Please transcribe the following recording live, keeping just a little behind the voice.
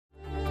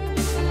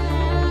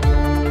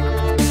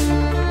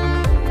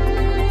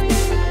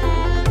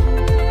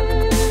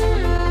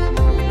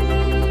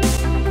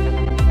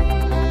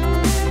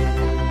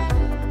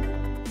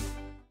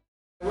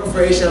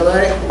Croatia,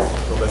 LA.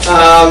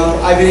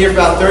 I've been here for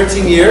about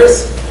 13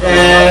 years,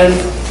 and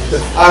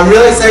I'm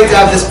really excited to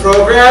have this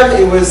program.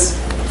 It was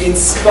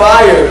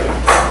inspired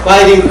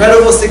by the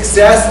incredible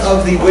success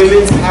of the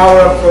Women's Power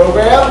Up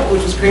program,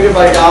 which was created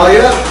by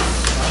Dahlia.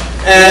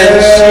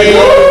 And she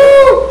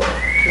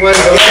was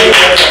getting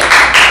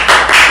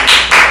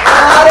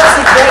a lot of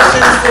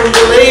suggestions from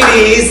the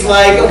ladies,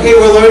 like, okay,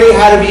 we're learning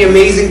how to be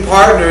amazing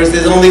partners.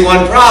 There's only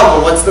one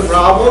problem. What's the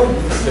problem?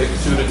 It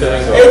takes two to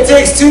tango. It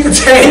takes two to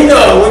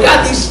tango. We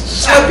got these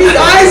chubby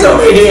guys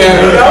over here.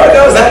 No one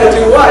knows how to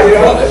do what, you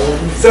know?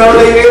 So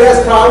they made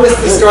us promise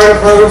to start a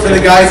program for the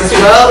guys as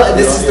well, and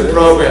this is the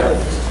program.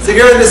 So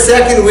here in the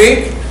second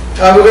week,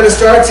 we're going to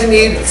start to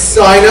need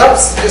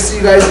sign-ups, just so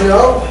you guys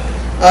know,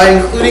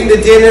 including the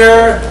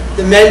dinner,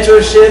 the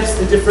mentorships,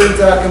 the different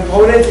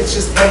components. It's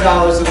just $10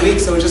 a week,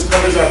 so it just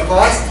covers our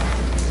cost.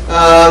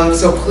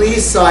 So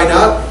please sign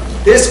up.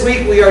 This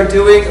week we are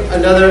doing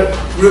another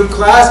group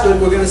class, but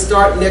we're going to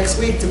start next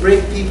week to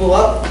bring people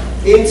up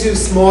into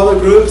smaller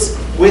groups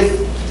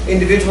with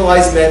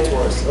individualized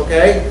mentors,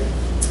 okay?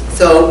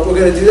 So we're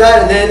going to do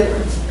that, and then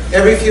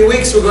every few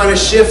weeks we're going to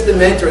shift the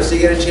mentors so you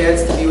get a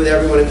chance to be with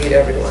everyone and meet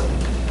everyone.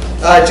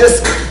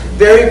 Just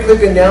very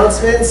quick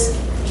announcements.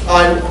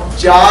 On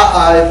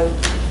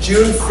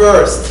June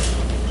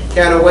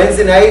 1st, on a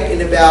Wednesday night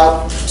in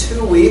about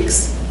 2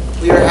 weeks,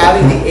 we are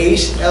having the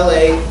Aish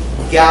LA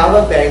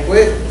Gala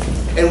Banquet,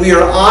 and we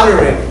are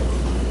honoring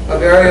our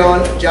very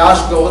own Josh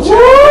Goldschmidt,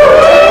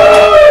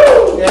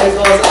 as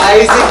well as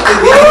Isaac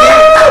Davidi.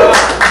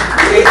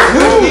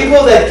 Two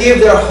people that give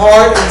their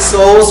heart and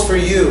souls for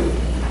you.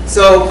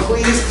 So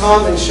please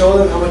come and show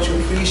them how much you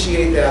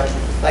appreciate them,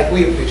 like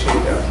we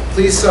appreciate them.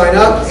 Please sign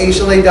up,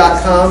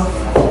 aishla.com.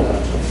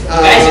 You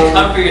guys should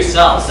come for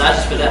yourselves, not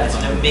just for them. It's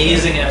an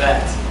amazing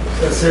event.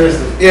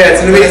 Seriously. Yeah,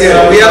 it's an amazing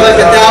event. We have like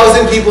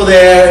 1,000 people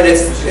there, and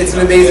it's an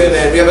amazing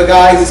event. We have a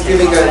guy who's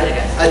giving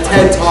a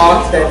TED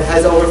Talk that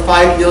has over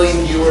 5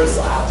 million viewers.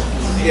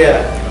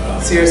 Yeah,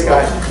 serious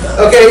guy.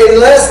 Okay, and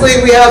lastly,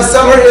 we have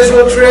Summer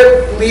Israel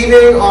trip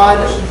leaving on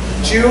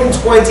June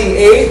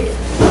 28th.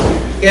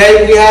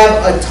 Okay, we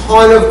have a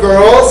ton of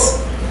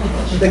girls.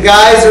 The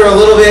guys are a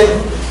little bit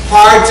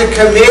hard to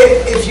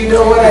commit, if you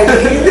know what I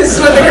mean. This is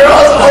what the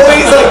girls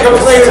always like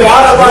complain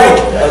about. I'm like,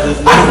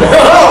 I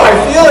know, I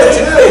feel it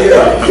too. You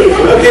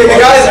know? Okay, the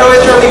guys are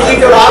always trying to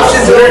keep their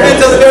options open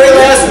until the very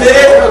last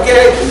minute.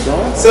 Okay,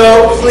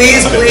 so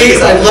please,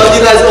 I'd love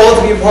you guys all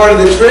to be a part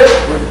of the trip.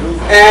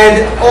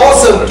 And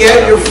also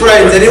get your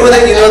friends. Anyone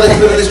that you know that's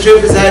been on this trip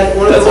has had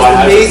one of the most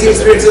amazing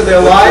experiences of their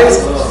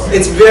lives.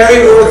 It's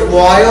very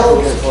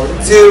worthwhile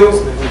to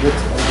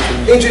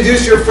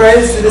introduce your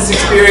friends to this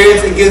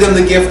experience and give them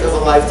the gift of a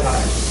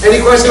lifetime.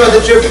 Any questions about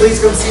the trip, please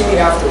come see me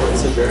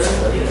afterwards.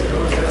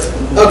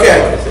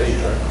 Okay,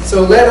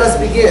 so let us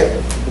begin.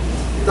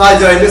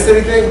 Did I miss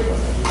anything?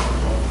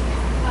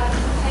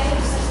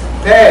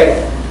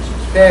 Pay,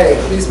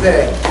 please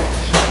pay.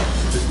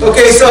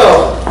 Okay,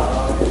 so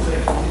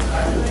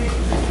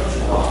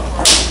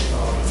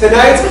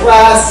tonight's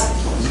class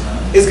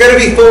is going to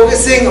be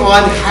focusing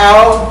on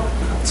how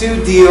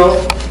to deal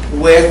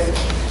with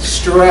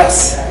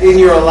stress in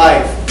your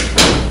life.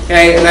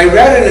 Okay, and I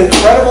read an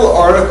incredible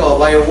article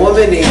by a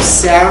woman named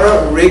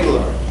Sarah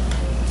Rigler.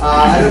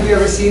 I don't know if you've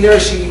ever seen her.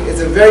 She is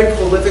a very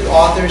prolific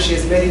author. She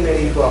has many,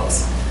 many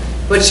books.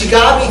 But she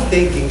got me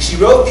thinking. She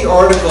wrote the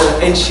article,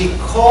 and she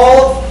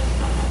called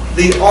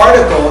the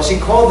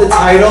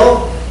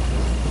title,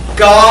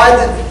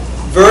 God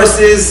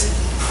versus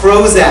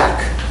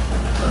Prozac.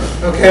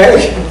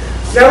 Okay?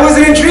 That was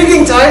an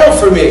intriguing title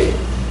for me,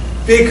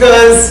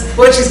 because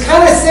what she's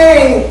kind of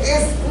saying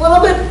is a little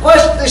bit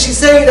question. Is she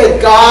saying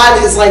that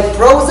God is like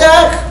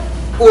Prozac,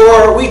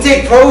 or we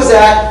take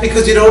Prozac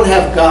because you don't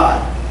have God?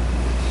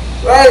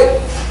 Right?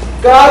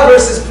 God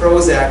versus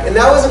Prozac. And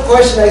that was a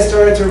question I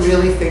started to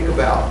really think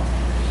about.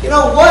 You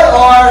know, what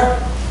are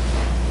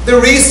the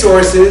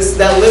resources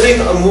that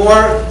living a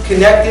more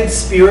connected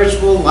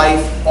spiritual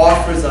life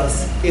offers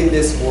us in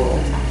this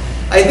world?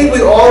 I think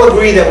we all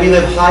agree that we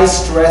live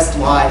high-stressed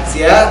lives,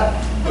 yeah?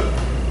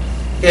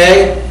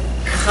 Okay?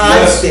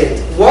 Constant.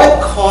 Yes.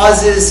 What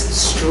causes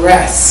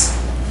stress?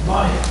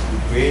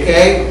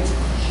 Okay?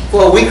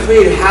 Well, we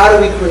create it. How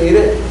do we create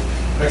it?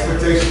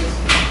 Expectations.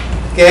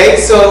 Okay,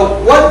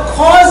 so what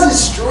causes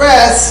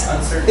stress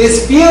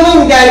is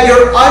feeling that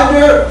you're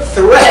under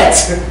threat.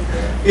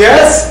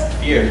 Yes?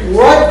 Fear.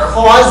 What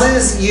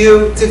causes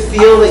you to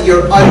feel that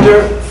you're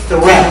under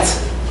threat?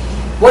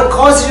 What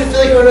causes you to feel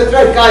like you're under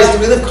threat? Guys, do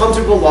we live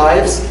comfortable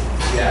lives?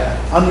 Yeah.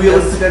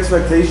 Unrealistic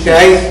expectations.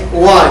 Okay,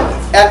 one,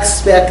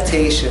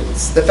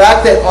 expectations. The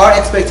fact that our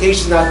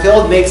expectations are not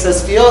filled makes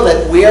us feel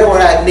that where we're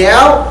at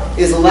now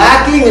is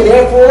lacking, and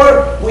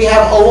therefore we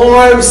have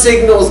alarm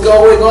signals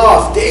going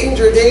off.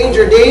 Danger,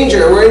 danger,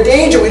 danger. We're in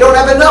danger. We don't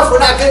have enough. We're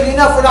not going to be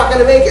enough. We're not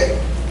going to make it.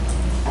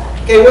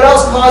 Okay, what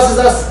else causes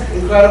us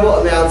incredible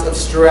amounts of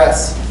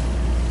stress?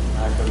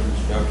 Lack of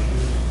instruction.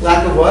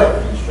 Lack of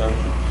what?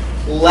 Instruction.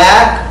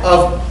 Lack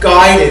of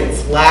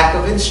guidance, lack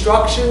of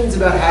instructions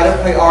about how to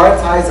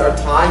prioritize our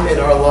time and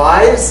our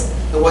lives.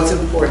 And what's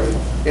important?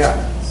 Yeah.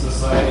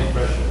 Society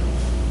pressure.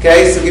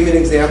 Okay, so give me an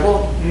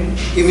example.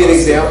 Give me an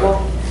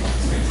example.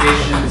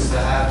 Expectations to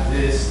have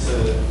this,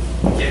 to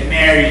get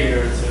married,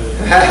 or to...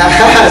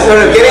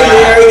 So getting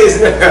married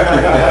is...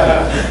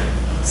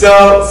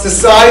 So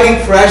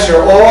society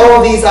pressure,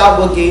 all these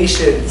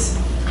obligations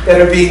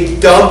that are being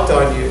dumped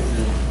on you.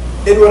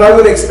 And what I'm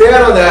going to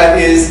expand on that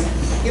is,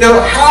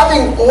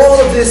 having all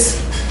of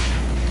this,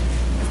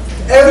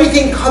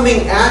 everything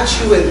coming at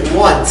you at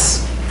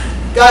once.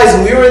 Guys,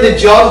 when we were in the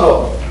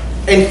jungle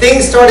and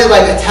things started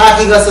like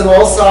attacking us on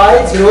all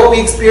sides, you know what we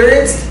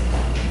experienced?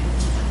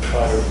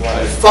 Fight or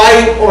flight.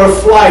 Fight or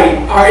flight.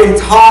 Our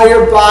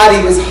entire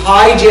body was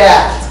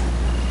hijacked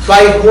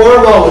by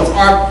hormones.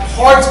 Our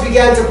hearts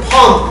began to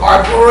pump.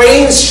 Our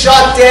brains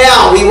shut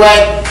down. We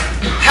went,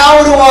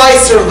 how do I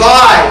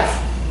survive?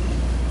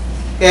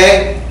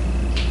 Okay?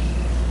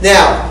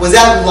 Now, was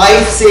that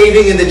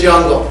life-saving in the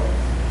jungle?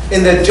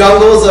 In the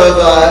jungles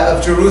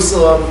of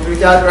Jerusalem,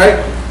 3,000,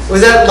 right?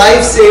 Was that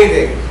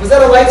life-saving? Was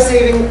that a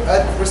life-saving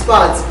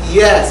response?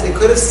 Yes, it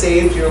could have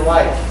saved your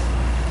life.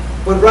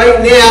 But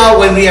right now,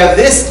 when we have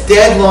this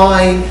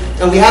deadline,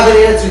 and we haven't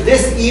answered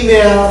this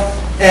email,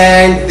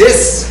 and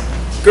this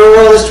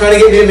girl is trying to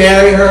get me to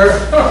marry her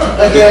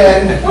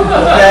again,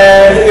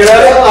 and we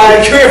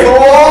have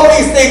all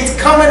these things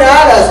coming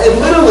at us, and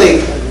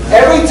literally,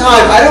 every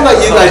time, I don't know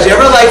about you guys, you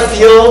ever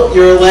feel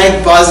your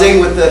leg buzzing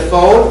with the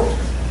phone,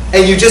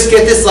 and you just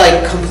get this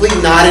complete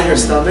knot in your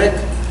stomach?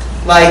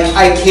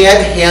 I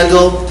can't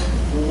handle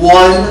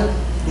one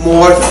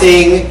more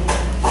thing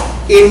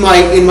in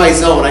my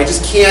zone. I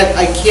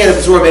can't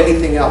absorb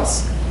anything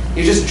else.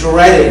 You're just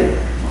dreading.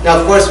 Now,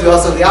 of course, we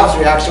also have the opposite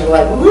reaction. We're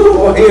like,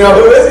 woo, who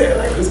is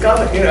it? Who's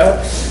coming,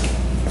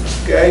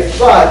 Okay,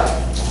 but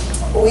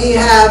we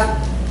have,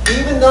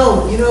 even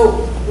though,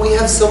 we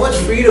have so much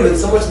freedom and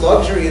so much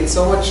luxury and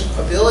so much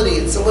ability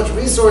and so much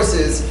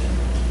resources,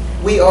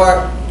 we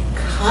are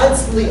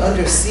constantly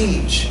under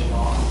siege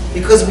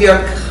because we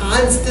are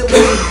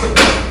constantly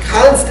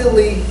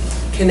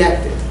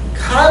connected.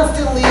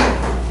 Constantly,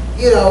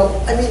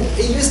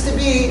 it used to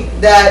be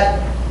that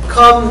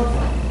come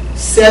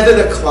 7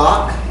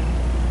 o'clock,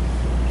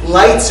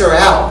 lights are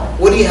out.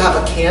 What do you have,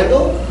 a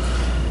candle?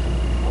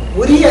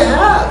 What do you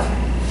have?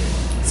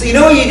 So you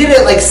know what you did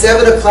at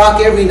 7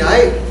 o'clock every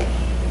night?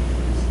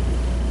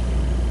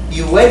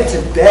 You went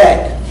to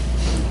bed.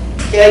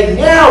 And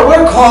now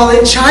we're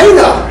calling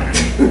China.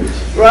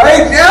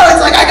 Right? Now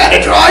it's I got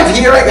to drive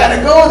here, I got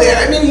to go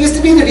there. It used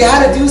to be that if you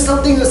had to do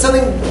something, you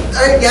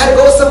had to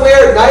go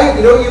somewhere at night,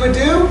 you know what you would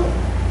do?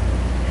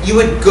 You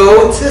would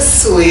go to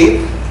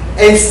sleep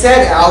and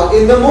set out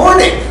in the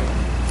morning.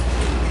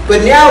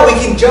 But now we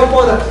can jump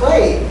on a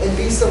plane and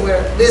be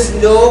somewhere. There's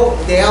no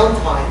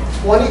downtime.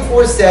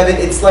 24/7,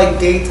 it's like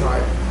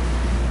daytime.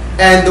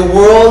 And the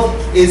world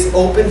is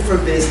open for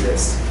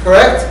business.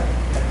 Correct?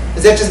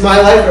 Is that just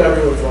my life or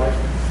everyone's life?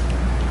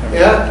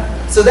 Yeah?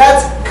 So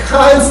that's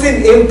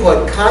constant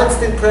input,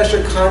 constant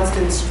pressure,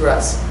 constant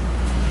stress.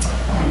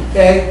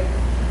 Okay?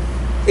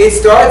 It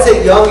starts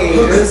at young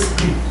ages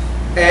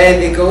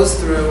and it goes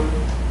through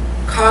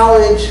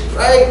college,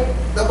 right?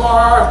 The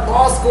bar,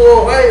 law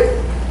school, right?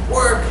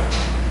 Work.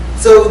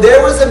 So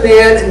there was a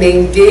man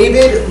named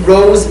David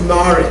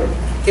Rosemarin.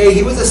 Okay,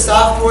 he was a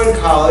sophomore in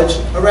college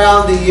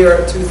around the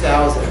year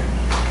 2000.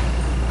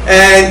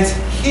 And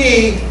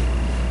he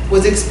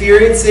was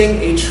experiencing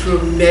a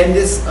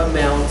tremendous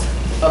amount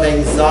of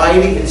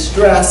anxiety and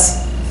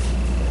stress,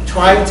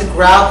 trying to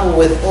grapple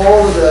with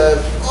all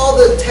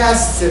the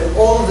tests and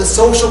all of the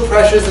social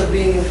pressures of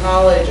being in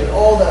college and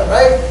all that,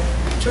 right?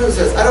 I don't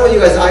know about you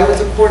guys, I went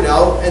to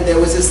Cornell and there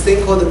was this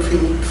thing called the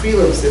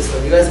prelim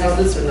system. You guys have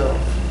this or no?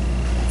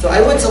 So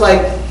I went to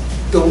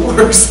the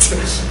worst.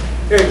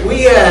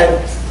 We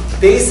had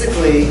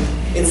basically,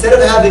 instead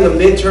of having a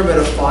midterm and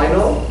a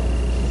final,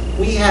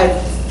 we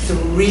had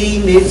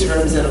 3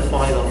 midterms and a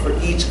final for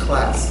each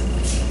class.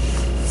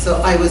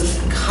 So I was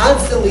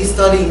constantly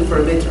studying for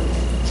a midterm.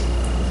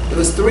 It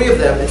was 3 of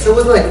them. And so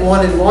it wasn't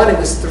 1 and 1, it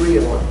was 3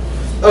 and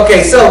 1.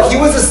 Okay, so he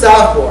was a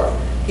sophomore.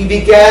 He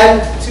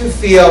began to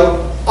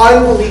feel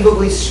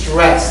unbelievably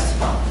stressed,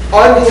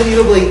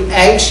 unbelievably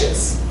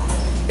anxious.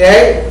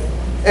 Okay?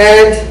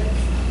 And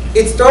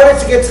it started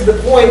to get to the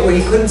point where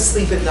he couldn't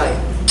sleep at night.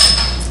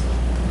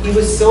 He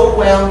was so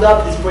wound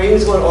up, his brain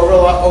was going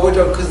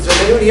overdrive. Because does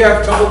anyone here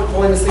have trouble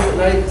falling asleep at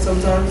night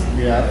sometimes?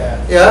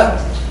 Yeah. Yeah?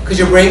 Because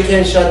your brain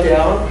can't shut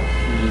down?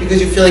 Because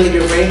you feel like if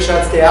your brain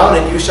shuts down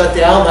and you shut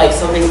down,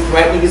 something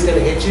threatening is going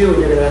to hit you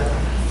and you're going to,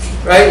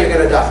 right? You're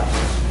going to die.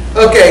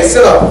 Okay,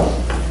 so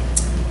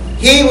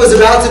he was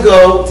about to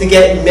go to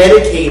get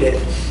medicated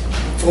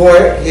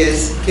for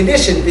his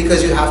condition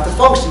because you have to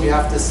function, you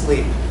have to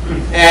sleep.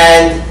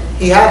 And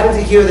he happened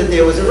to hear that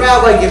there was a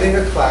rabbi giving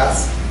a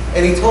class,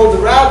 and he told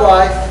the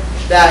rabbi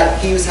that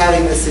he was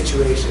having this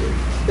situation.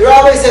 The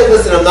rabbi said,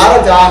 listen, I'm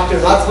not a doctor,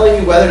 I'm not telling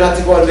you whether or not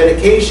to go on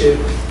medication,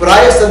 but I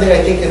have something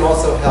I think can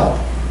also help.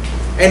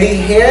 And he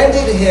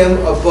handed him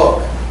a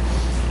book.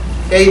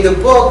 Okay, the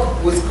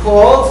book was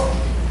called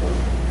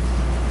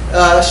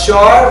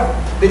Shar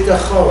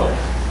B'Tachon.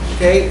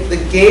 Okay, the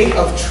gate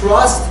of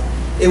trust.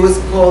 It was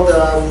called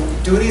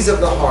Duties of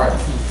the Heart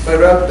by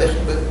Rabbi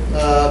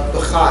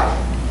Yitz.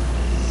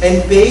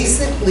 And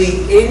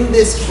basically, in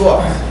this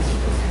book,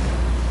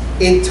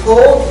 it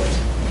told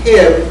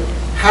him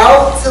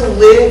how to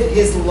live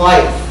his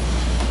life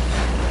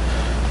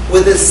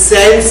with a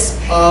sense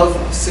of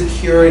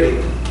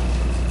security,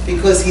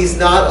 because he's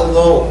not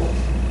alone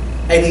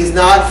and he's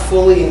not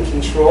fully in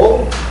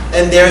control,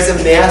 and there's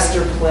a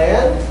master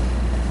plan,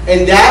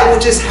 and that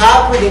which is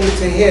happening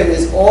to him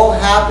is all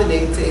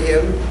happening to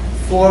him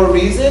for a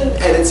reason,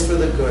 and it's for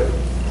the good.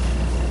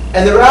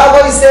 And the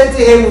rabbi said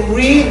to him,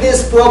 read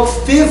this book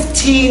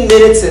 15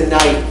 minutes a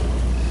night.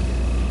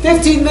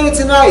 15 minutes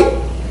a night.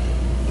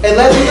 And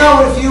let me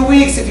know in a few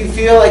weeks if you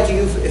feel like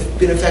you've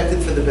been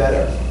affected for the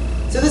better.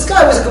 So this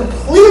guy was a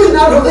completely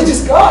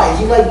non-religious guy.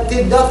 He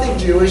did nothing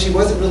Jewish. He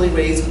wasn't really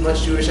raised with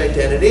much Jewish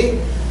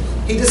identity.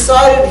 He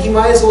decided he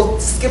might as well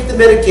skip the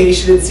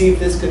medication and see if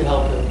this could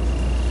help him.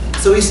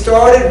 So he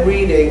started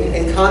reading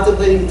and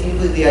contemplating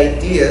deeply the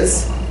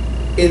ideas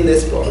in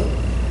this book.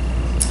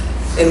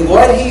 And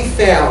what he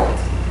found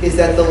is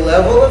that the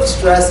level of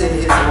stress in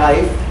his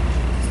life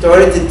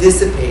started to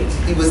dissipate.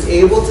 He was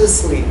able to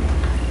sleep.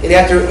 And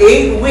after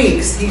 8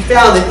 weeks, he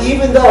found that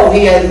even though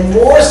he had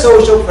more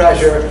social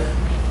pressure,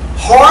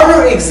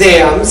 harder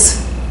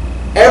exams,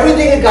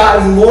 everything had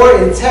gotten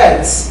more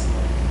intense,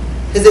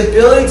 his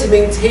ability to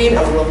maintain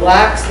a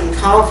relaxed and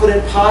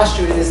confident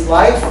posture in his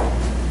life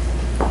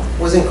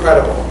was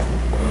incredible.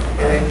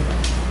 Okay?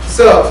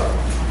 So,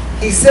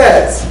 he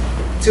says,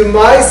 to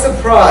my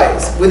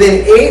surprise,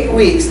 within 8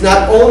 weeks,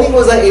 not only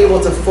was I able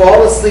to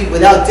fall asleep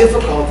without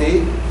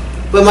difficulty,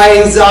 but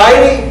my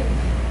anxiety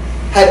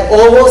had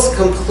almost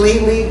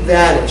completely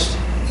vanished.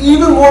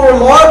 Even more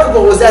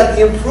remarkable was that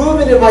the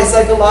improvement in my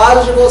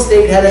psychological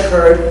state had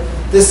occurred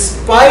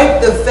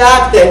despite the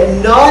fact that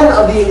none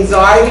of the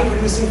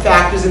anxiety-producing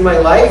factors in my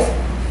life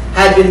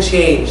had been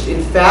changed.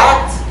 In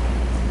fact,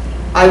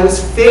 I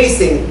was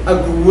facing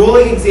a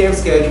grueling exam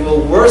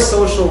schedule, worse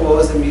social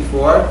woes than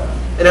before,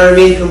 and I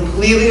remained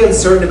completely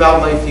uncertain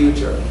about my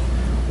future.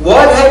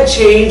 What had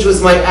changed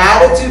was my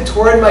attitude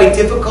toward my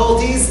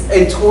difficulties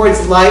and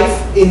towards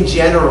life in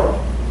general.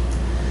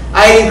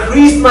 I had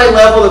increased my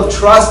level of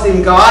trust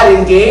in God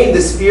and gained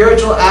the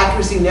spiritual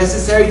accuracy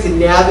necessary to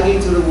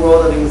navigate through the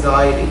world of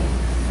anxiety.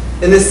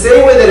 In the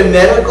same way that a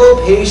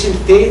medical patient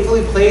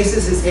faithfully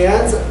places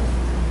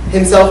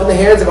himself in the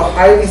hands of a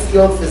highly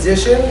skilled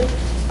physician,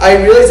 I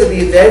realized that the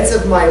events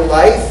of my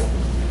life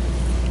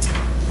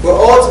were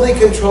ultimately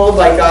controlled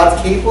by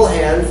God's capable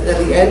hands, and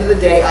at the end of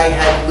the day, I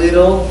had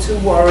little to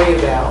worry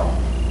about.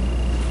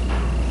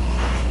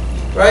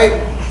 Right?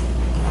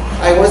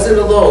 I wasn't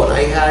alone.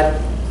 I had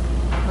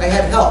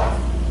help.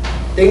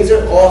 Things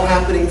are all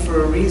happening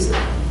for a reason.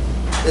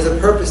 There's a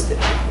purpose to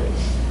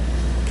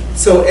everything.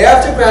 So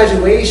after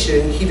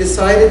graduation, he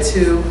decided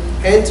to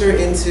enter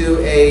into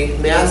a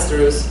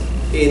master's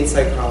in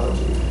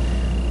psychology.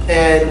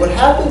 And what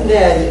happened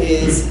then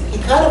is he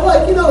kind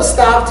of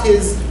stopped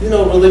his,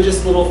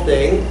 religious little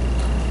thing.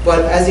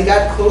 But as he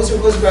got closer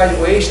and closer to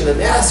graduation, the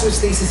master's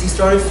thesis, he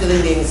started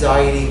feeling the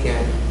anxiety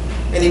again.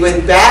 And he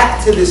went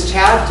back to this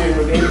chapter in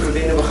Rabbi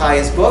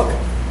Yitz book,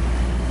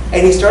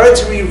 and he started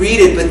to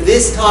reread it, but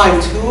this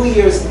time, 2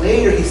 years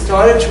later, he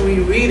started to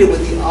reread it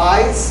with the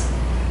eyes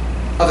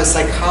of a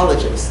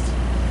psychologist.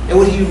 And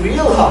when he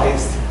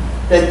realized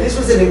that this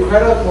was an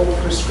incredible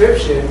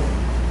prescription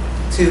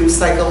to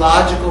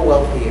psychological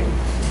well-being,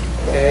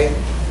 okay?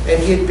 And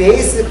he had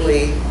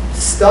basically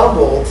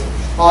stumbled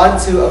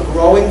onto a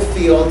growing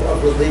field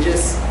of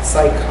religious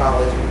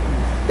psychology.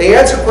 They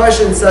answer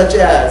questions such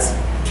as,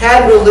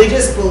 can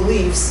religious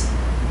beliefs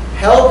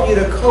help you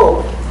to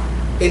cope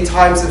in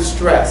times of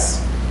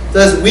stress?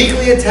 Does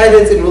weekly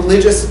attendance in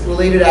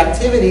religious-related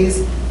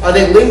activities, are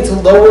they linked to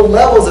lower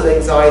levels of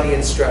anxiety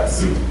and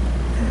stress?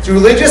 Do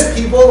religious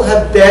people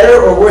have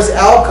better or worse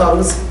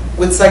outcomes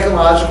with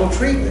psychological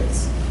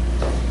treatments?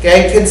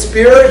 Okay, can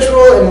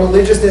spiritual and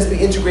religiousness be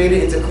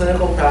integrated into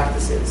clinical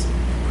practices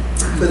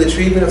for the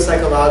treatment of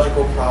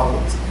psychological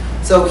problems?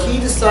 So he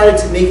decided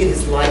to make it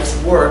his life's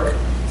work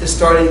to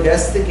start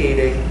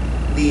investigating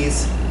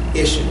these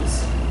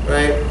issues,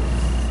 right?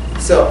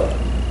 So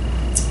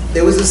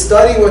there was a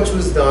study which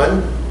was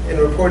done and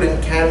reported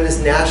in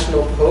Canada's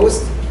National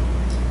Post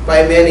by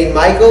a man named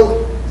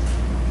Michael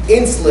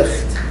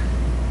Inslicht.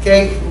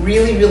 Okay,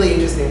 really, really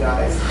interesting,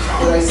 guys.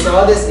 When I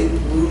saw this, it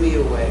blew me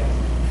away.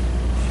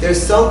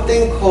 There's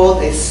something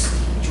called a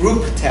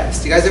Stroop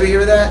test. You guys ever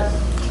hear of that?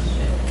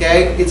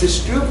 Okay, it's a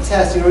Stroop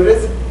test. You know what it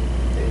is?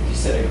 You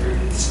said a group.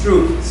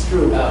 Stroop.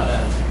 Oh,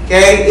 no.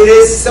 Okay, it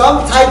is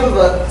some type of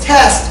a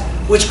test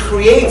which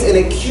creates an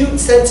acute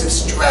sense of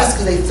stress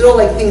because they throw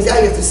things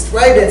out. You have to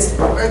write it.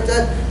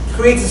 That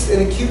creates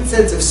an acute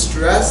sense of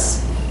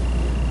stress.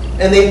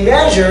 And they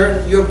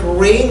measure your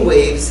brain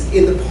waves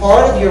in the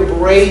part of your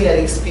brain that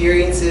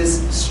experiences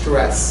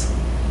stress.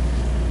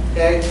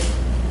 Okay?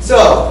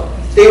 So,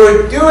 they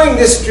were doing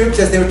this Stroop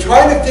test. They were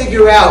trying to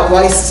figure out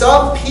why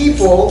some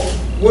people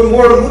were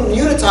more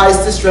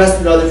immunized to stress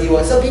than other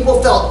people. Some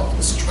people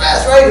felt stress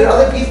stressed, right? And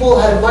other people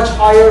had a much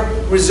higher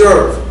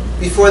reserve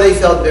before they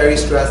felt very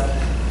stressed.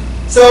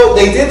 So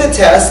they did the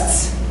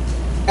tests,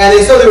 and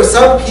they saw there were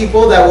some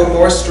people that were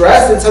more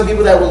stressed and some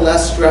people that were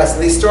less stressed.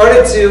 And they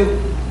started to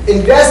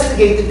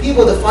investigate the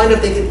people to find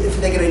out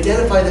if they could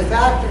identify the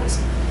factors.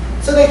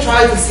 So they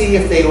tried to see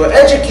if they were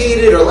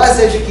educated or less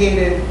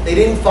educated. They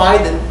didn't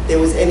find that there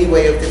was any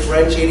way of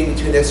differentiating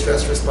between their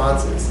stress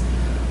responses.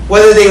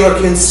 Whether they were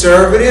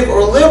conservative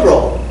or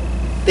liberal,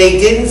 they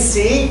didn't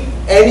see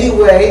any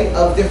way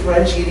of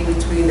differentiating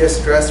between their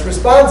stress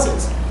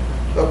responses.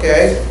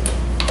 Okay?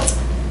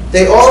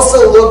 They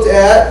also looked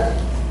at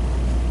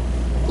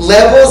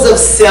levels of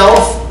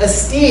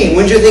self-esteem.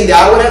 Wouldn't you think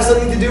that would have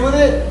something to do with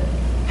it?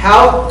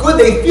 How good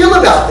they feel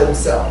about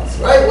themselves,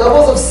 right?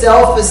 Levels of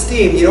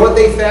self-esteem. You know what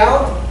they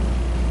found?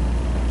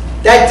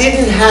 That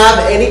didn't have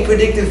any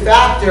predictive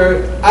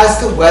factor as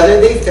to whether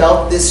they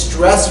felt this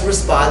stress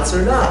response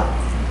or not.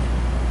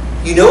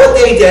 You know what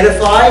they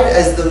identified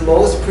as the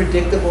most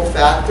predictable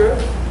factor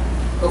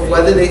of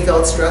whether they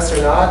felt stress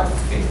or not?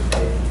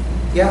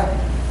 Yeah,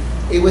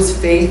 it was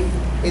faith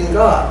in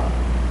God.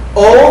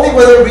 Only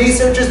when the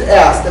researchers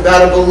asked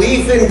about a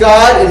belief in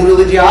God and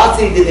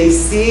religiosity did they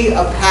see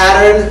a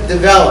pattern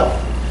develop.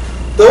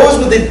 Those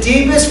with the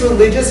deepest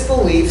religious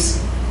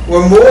beliefs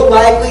were more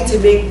likely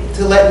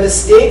to let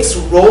mistakes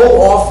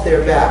roll off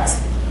their backs,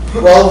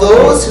 while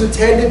those who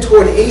tended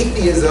toward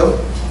atheism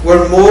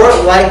were more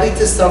likely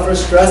to suffer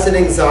stress and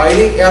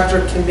anxiety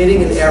after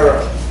committing an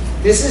error.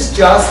 This is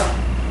just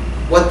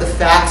what the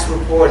facts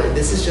reported.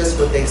 This is just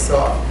what they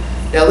saw.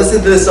 Now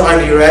listen to this song.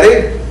 Are you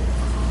ready?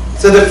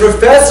 So the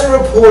professor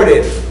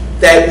reported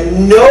that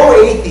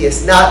no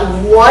atheist, not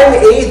one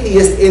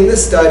atheist in the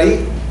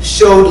study,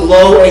 showed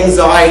low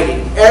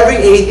anxiety. Every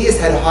atheist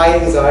had high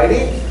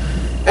anxiety,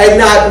 and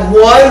not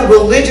one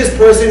religious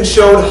person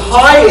showed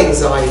high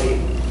anxiety.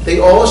 They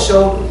all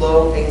showed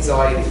low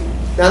anxiety.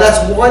 Now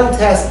that's one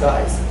test,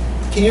 guys.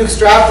 Can you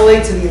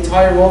extrapolate to the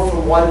entire world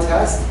from one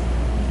test?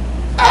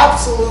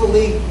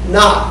 Absolutely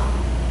not.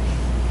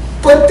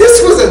 But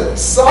this was a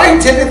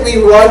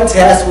scientifically run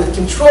test with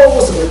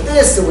controls and with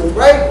this and with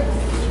right.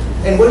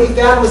 And what he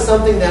found was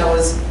something that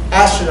was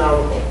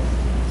astronomical.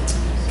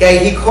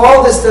 Okay, he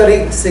called this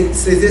study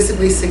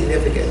statistically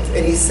significant.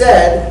 And he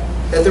said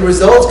that the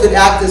results could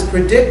act as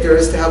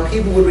predictors to how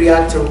people would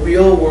react to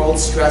real-world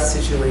stress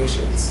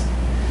situations.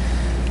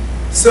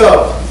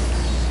 So,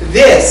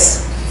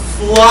 this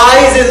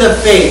flies in the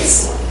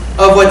face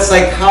of what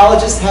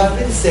psychologists have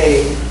been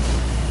saying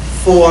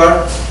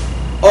for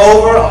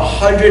over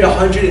 100,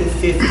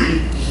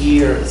 150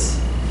 years.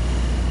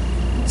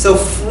 So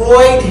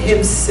Freud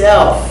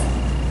himself,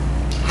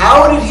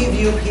 how did he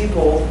view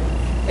people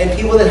and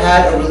people that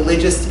had a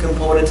religious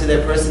component to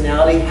their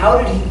personality? How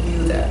did he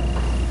view that?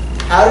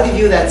 How did he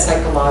view that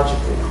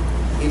psychologically?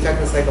 The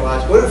effect of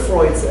psychology. What did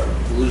Freud say?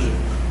 Delusion.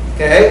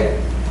 Okay?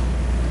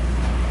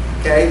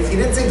 Okay? He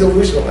didn't say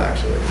delusional,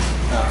 actually.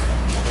 No.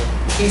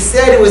 He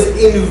said it was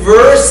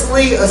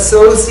inversely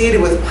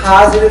associated with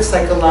positive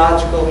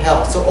psychological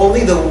health. So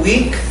only the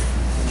weak,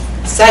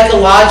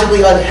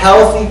 psychologically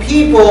unhealthy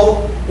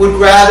people would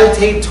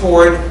gravitate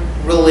toward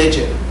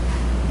religion.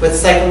 But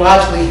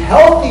psychologically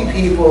healthy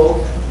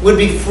people would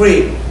be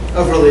free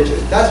of religion.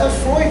 That's what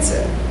Freud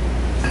said.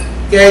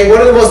 Okay, one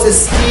of the most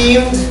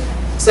esteemed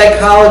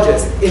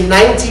psychologists in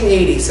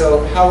 1980.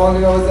 So how long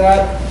ago was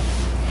that?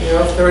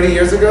 30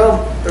 years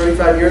ago,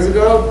 35 years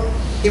ago.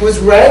 He was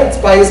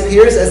ranked by his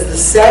peers as the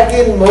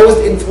second most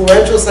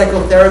influential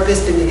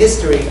psychotherapist in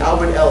history,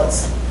 Albert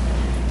Ellis.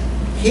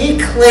 He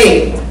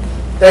claimed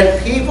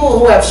that people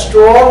who have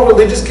strong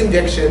religious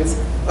convictions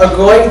are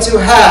going to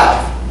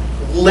have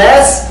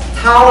less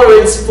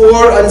tolerance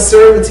for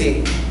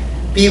uncertainty,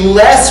 be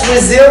less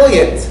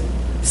resilient,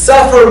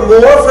 suffer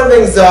more from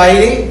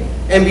anxiety,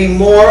 and be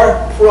more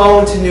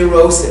prone to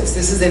neurosis.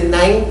 This is in the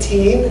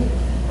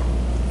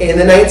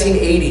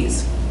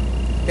 1980s.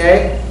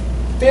 Okay?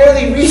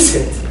 Fairly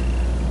recent.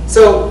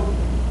 So,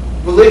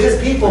 religious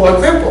people are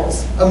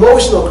cripples,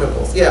 emotional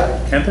cripples. Yeah.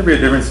 Can't there be a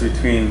difference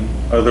between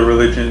other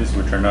religions,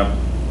 which are not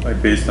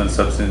based on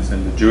substance,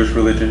 and the Jewish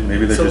religion?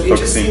 Maybe they're just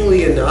focusing.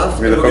 Interestingly enough,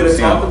 we're going to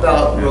talk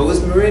about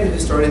Rosemarin, who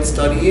started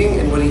studying,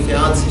 and what he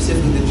found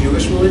specifically the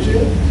Jewish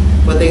religion.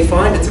 But they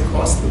find it's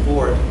across the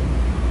board.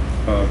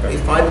 Oh, okay.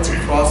 They find it's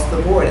across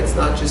the board. It's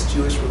not just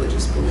Jewish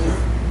religious belief.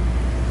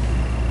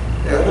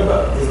 Yeah.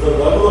 Does the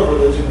level of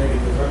religion make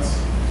a difference?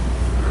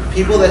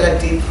 People that have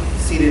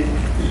deep-seated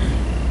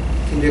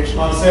conviction.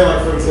 I'm saying,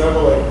 like, for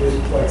example,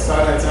 like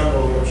Sinai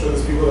Temple, I'm sure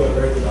there's people that are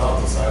very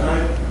devout to Sinai.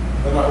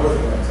 They're not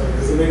Orthodox. Like,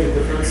 does it make a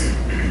difference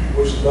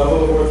which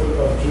level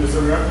of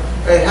Judaism you're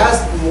at? It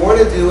has more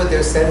to do with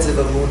their sense of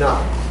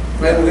emunah.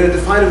 Right? We're going to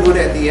define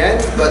emunah at the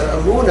end, but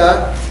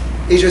emunah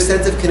is your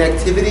sense of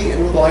connectivity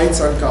and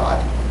reliance on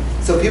God.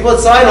 So people at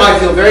Sinai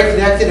feel very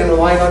connected and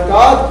relying on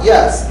God?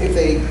 Yes. If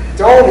they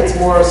don't, it's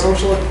more a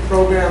social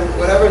program,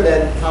 whatever,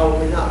 then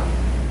probably not.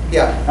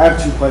 Yeah. I have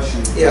two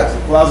questions. Yeah.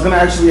 Well, I was going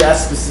to actually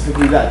ask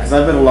specifically that, because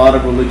I've met a lot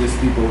of religious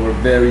people who are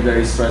very,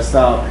 very stressed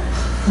out.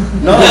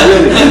 No,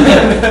 really.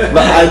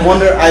 But I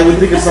wonder, I would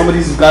think if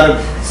somebody's got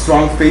a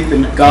strong faith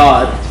in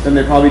God, then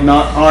they probably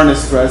aren't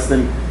as stressed.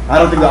 And I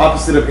don't think the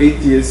opposite of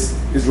atheist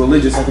is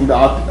religious. I think the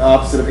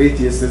opposite of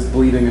atheist is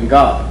believing in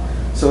God.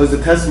 So is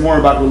the test more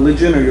about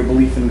religion or your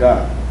belief in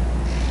God?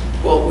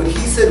 Well, what he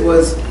said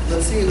was,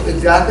 let's see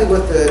exactly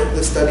what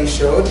the study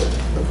showed,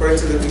 according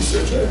to the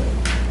researcher.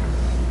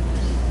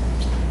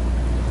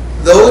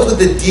 Those with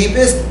the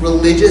deepest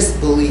religious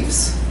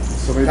beliefs.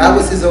 So maybe that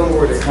was his own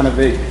wording. It's kind of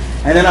vague.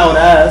 And then I would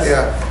ask,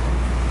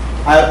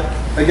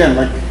 again,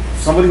 like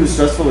somebody who's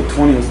stressful at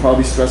 20 was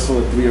probably stressful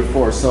at 3 or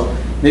 4. So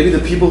maybe the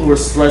people who are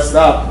stressed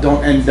out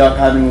don't end up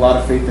having a lot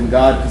of faith in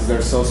God because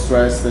they're so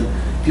stressed. And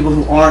people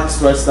who aren't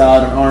stressed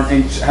out and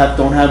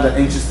don't have that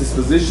anxious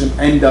disposition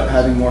end up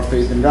having more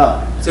faith in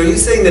God. So are you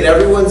saying that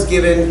everyone's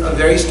given a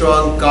very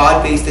strong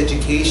God-based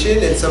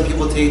education and some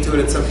people take to it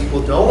and some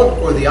people don't,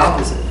 or the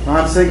opposite? No,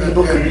 I'm saying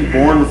people could be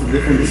born with a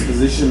different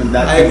disposition and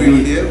I agree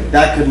with you.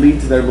 That could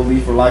lead to their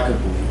belief or lack of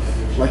belief.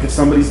 Like if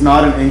somebody's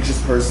not an anxious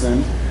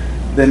person,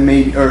 then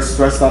maybe, or a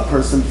stressed out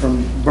person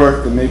from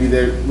birth, then maybe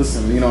they're,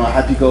 a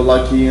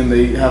happy-go-lucky and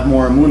they have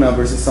more emunah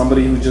versus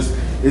somebody who just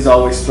is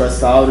always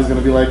stressed out is going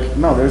to be like,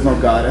 no, there's no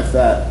God, F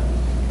that.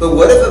 But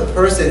what if a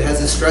person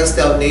has a stressed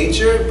out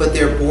nature, but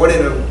they're born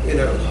in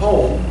a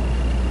home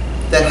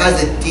that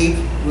has a deep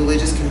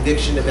religious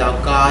conviction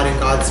about God and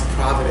God's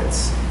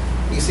providence?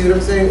 You see what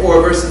I'm saying?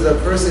 Or versus a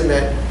person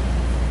that,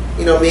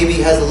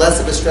 maybe has a less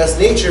of a stressed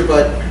nature,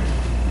 but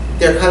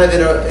they're kind of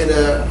in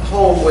a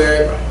home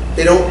where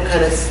they don't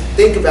kind of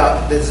think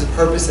about there's a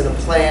purpose and a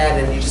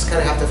plan, and you just kind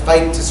of have to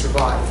fight to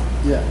survive.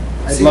 Yeah.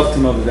 I'd love to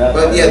know that.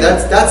 But yeah,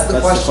 that's the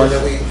question.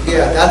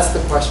 That's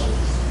the question.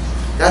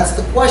 That's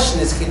the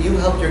question is, can you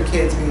help your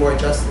kids be more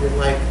adjusted in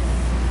life?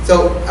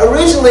 So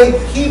originally,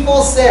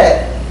 people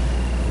said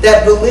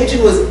that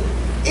religion was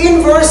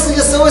inversely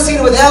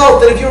associated with health,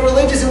 that if you're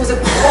religious, it was a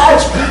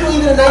crutch. People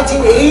even in the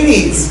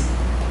 1980s,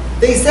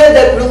 they said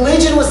that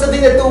religion was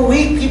something that the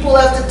weak people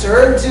have to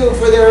turn to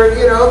for their,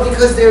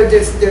 because they're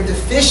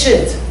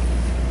deficient.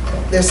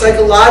 They're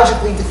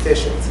psychologically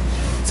deficient.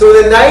 So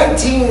in the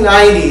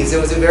 1990s, there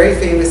was a very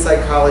famous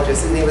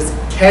psychologist, and he was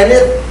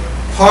Kenneth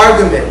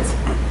Pargament.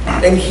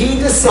 And he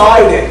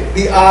decided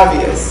the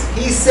obvious.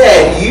 He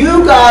said,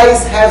 you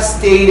guys have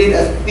stated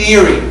a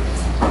theory.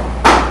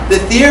 The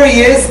theory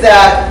is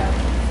that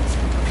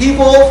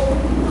people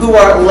who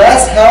are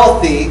less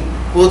healthy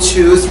will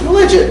choose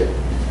religion.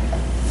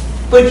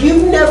 But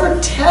you've never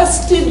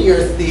tested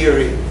your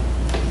theory.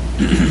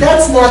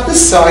 That's not the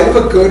sign of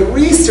a good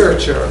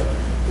researcher.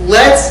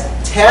 Let's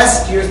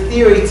test your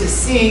theory to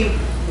see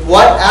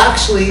what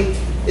actually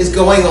is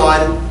going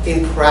on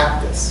in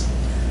practice.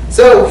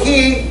 So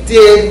he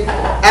did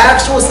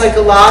actual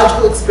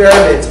psychological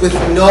experiments with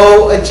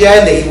no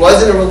agenda. He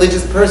wasn't a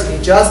religious person.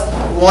 He just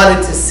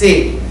wanted to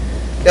see.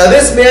 Now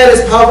this man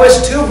has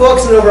published 2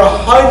 books and over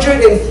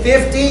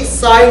 150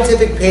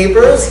 scientific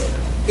papers.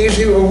 He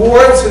received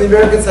awards from the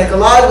American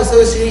Psychological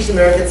Association,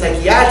 American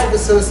Psychiatric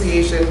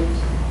Association.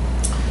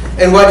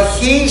 And what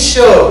he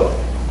showed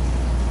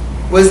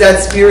was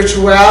that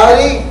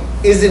spirituality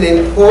is an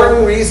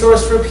important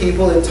resource for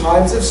people in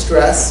times of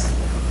stress,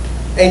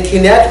 and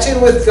connection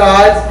with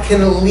God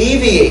can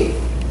alleviate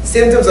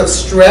symptoms of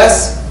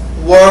stress,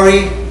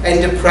 worry,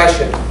 and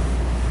depression.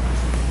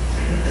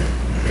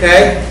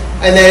 Okay?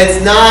 And that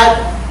it's not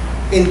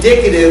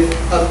indicative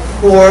of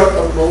poor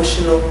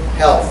emotional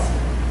health.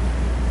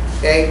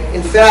 Okay?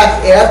 In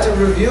fact, after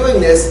reviewing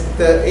this,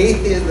 the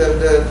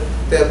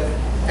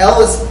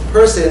Ellis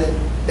person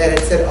that had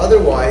said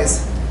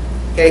otherwise,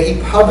 okay,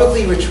 he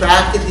publicly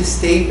retracted his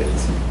statement.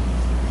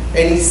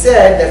 And he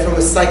said that from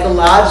a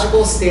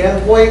psychological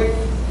standpoint,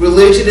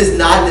 religion is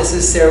not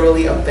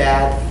necessarily a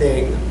bad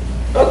thing.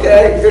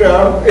 Okay,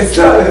 it's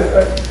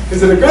not.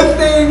 Is it a good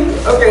thing?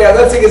 Okay, I'm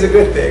not saying it's a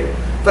good thing.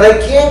 But I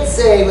can't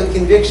say with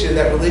conviction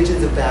that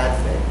religion's a bad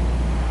thing.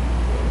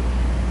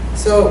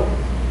 So,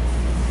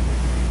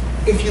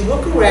 if you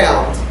look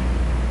around,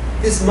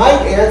 this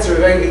might answer a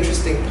very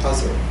interesting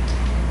puzzle.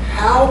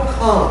 How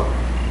come,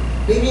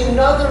 maybe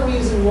another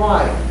reason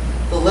why,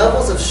 the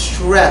levels of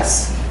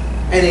stress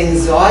and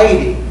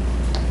anxiety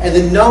and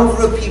the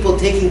number of people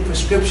taking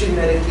prescription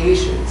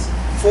medications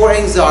for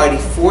anxiety,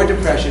 for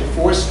depression,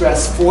 for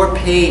stress, for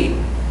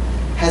pain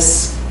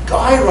has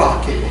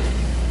skyrocketed.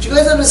 Do you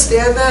guys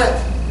understand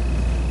that?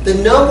 The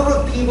number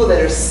of people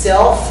that are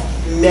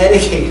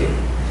self-medicating,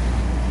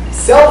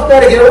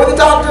 or with the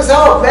doctor's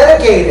help,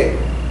 medicating,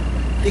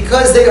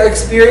 because they are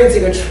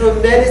experiencing a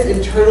tremendous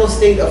internal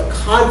state of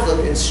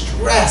conflict and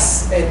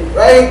stress, and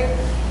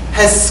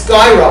has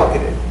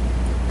skyrocketed.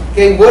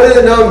 Okay, what are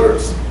the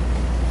numbers?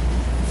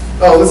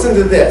 Oh, listen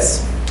to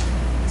this.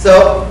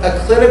 So, a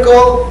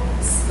clinical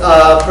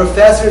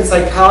professor in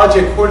psychology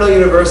at Cornell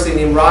University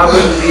named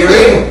Robert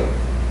Leary,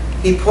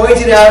 he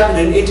pointed out in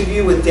an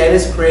interview with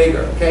Dennis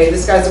Prager. Okay,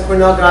 this guy's a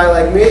Cornell guy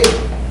like me.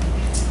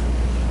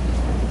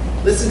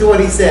 Listen to what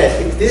he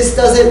said. If this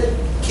doesn't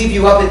keep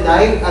you up at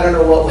night, I don't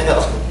know what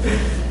will.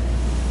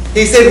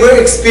 He said, we're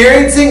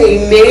experiencing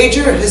a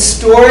major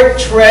historic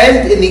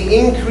trend in the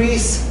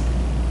increase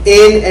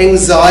in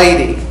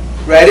anxiety.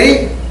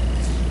 Ready?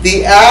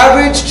 The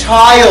average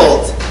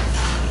child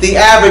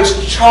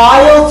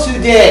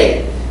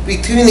today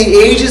between the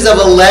ages of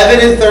 11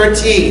 and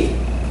 13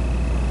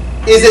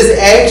 is as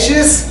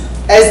anxious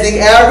as the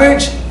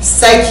average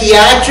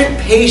psychiatric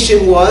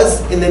patient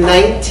was in the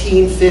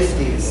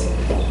 1950s.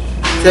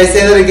 Should I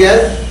say that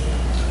again?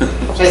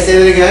 Should I say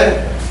that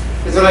again?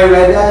 Because when I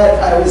read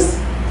that,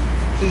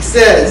 he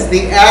says,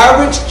 the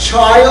average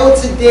child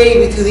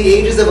today between the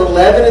ages of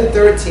 11 and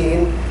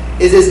 13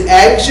 is as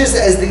anxious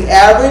as the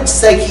average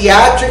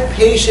psychiatric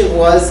patient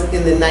was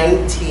in the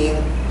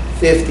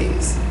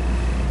 1950s.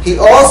 He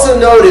also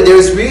noted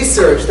there's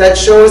research that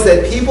shows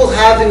that people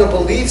having a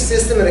belief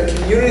system and a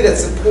community that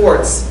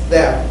supports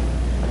them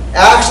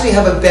actually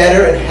have a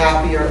better and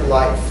happier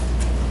life.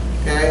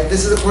 Okay?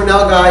 This is a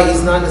Cornell guy.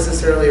 He's not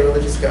necessarily a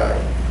religious guy.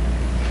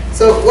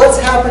 So what's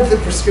happened to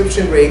the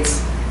prescription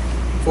rates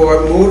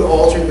for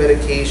mood-altering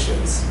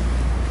medications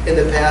in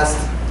the past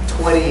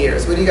 20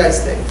 years? What do you guys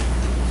think?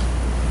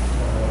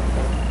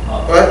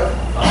 What?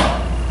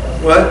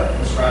 What?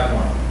 Prescribe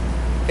more.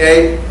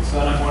 Okay. So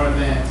I'm more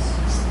advanced.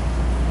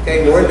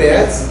 Okay, more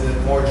advanced.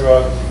 More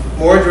drugs.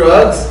 More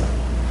drugs.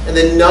 And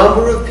the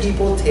number of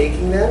people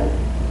taking them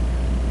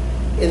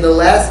in the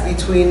last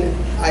between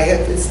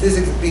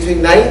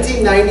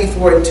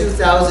 1994 and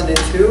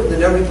 2002, the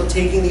number of people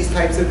taking these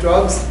types of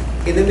drugs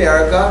in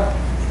America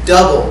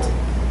doubled.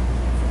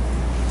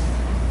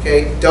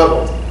 Okay,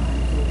 doubled.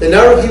 The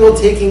number of people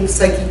taking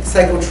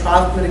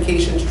psychotropic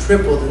medications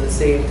tripled in the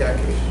same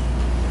decade.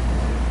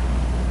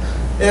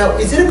 Now,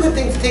 is it a good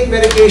thing to take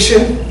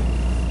medication?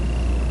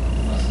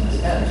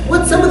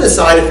 What's some of the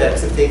side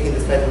effects of taking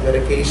this type of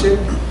medication?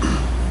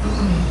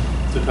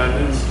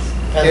 Dependence.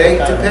 Okay,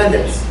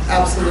 dependence.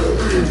 Absolutely.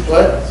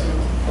 What?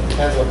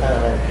 Depends what kind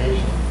of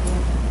medication.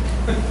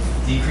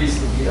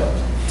 Decreased libido.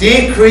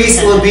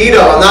 Decreased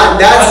libido.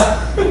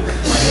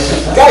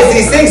 Guys,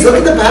 these things, look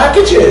at the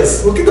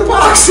packages. Look at the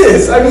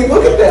boxes. I mean,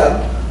 look at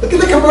them. Look at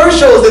the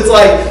commercials. It's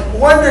like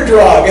wonder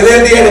drug. And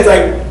then at the end, it's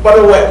like, by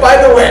the way,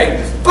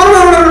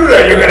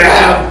 you're going to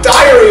have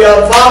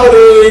diarrhea,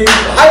 vomiting,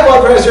 high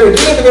blood pressure,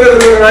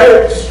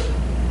 right?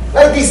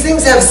 Like, these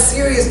things have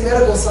serious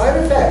medical side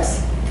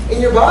effects in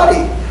your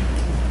body.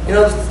 You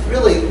know,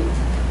 really,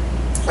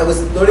 I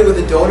was learning with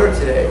a donor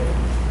today,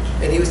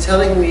 and he was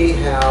telling me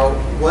how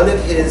one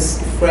of his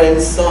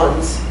friend's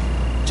sons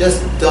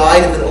just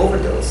died of an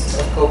overdose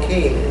of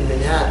cocaine in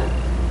Manhattan.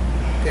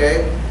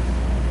 Okay?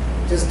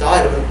 Just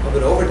died of an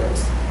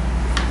overdose.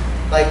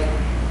 Like,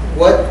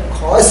 what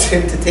caused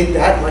him to take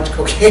that much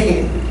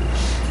cocaine?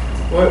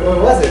 What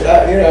was it?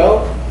 You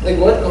know? Like,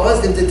 what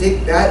caused him to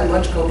take that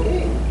much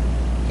cocaine?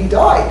 He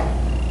died.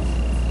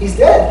 He's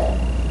dead.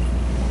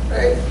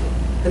 Right?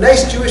 A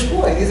nice Jewish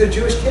boy. These are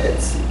Jewish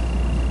kids.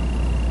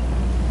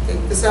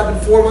 This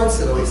happened 4 months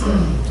ago, he said.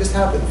 Just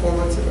happened 4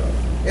 months ago.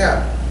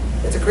 Yeah.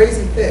 It's a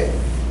crazy thing.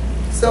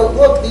 So,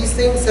 look, these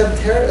things have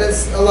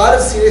a lot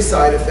of serious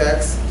side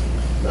effects.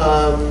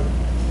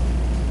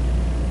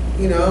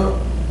 You know,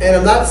 and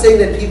I'm not saying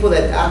that people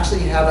that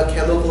actually have a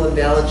chemical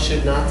imbalance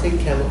should not take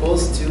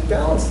chemicals to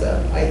balance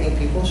them. I think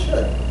people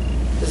should.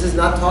 This is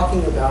not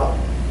talking about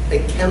a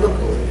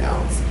chemical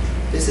imbalance.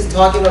 This is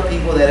talking about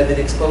people that have been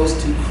exposed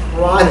to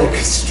chronic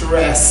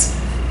stress,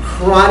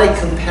 chronic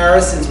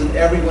comparisons with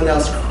everyone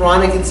else,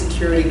 chronic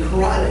insecurity,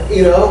 chronic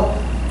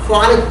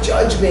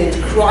judgment,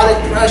 chronic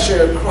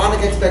pressure,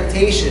 chronic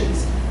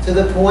expectations, to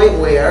the point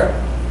where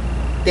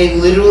they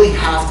literally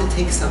have to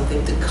take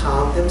something to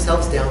calm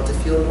themselves down to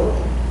feel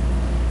normal.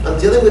 I'm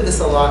dealing with this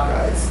a lot,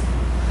 guys.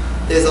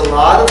 There's a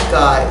lot of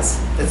guys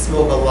that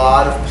smoke a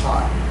lot of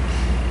pot.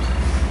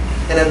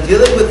 And I'm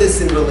dealing with this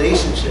in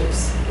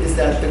relationships, is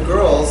that the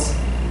girls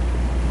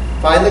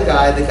find the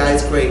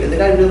guy's great, and the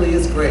guy really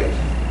is great.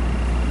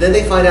 Then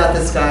they find out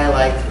this guy,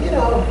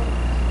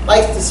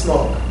 likes to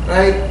smoke,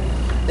 right?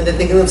 And they're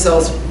thinking to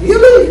themselves,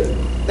 really?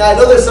 Now, I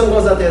know there's some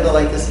girls out there that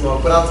like to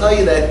smoke, but I'll tell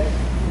you that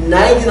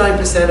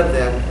 99% of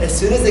them, as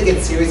soon as they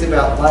get serious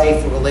about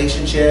life, a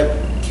relationship,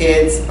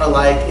 kids, are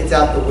like, it's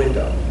out the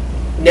window.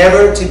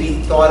 Never to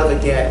be thought of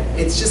again.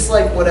 It's just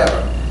like,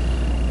 whatever.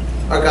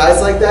 Are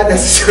guys like that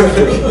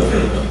necessarily?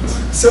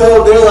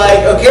 So they're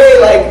like, okay,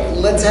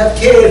 let's have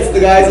kids. The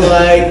guys are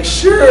like,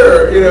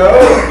 sure,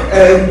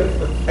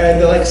 and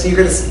they're like, so you're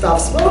going to stop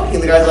smoking?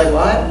 The guy's like,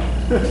 what?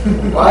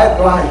 What?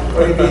 Why?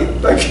 What do you mean?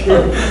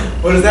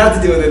 What does that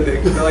have to do with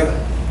anything? They're like,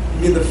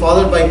 you mean the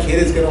father of my kid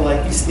is going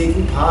to be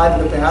sneaking pot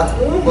in the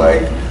bathroom?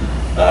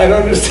 I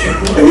don't understand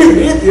what you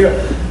mean here.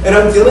 And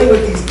I'm dealing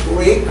with these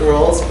great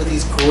girls, with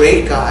these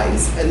great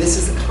guys, and this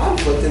is a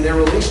conflict in their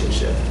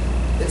relationship.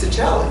 It's a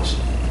challenge,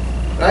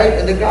 right?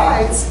 And the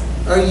guys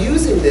are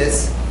using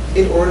this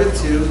in order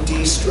to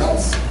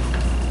de-stress,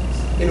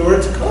 in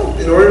order to cope,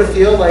 in order to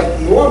feel like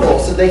normal,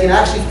 so they can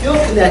actually feel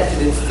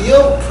connected and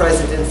feel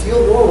present and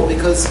feel normal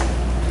because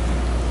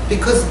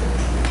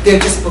they're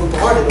just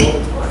bombarded all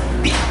the time.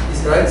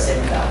 Right? Same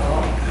with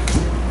alcohol.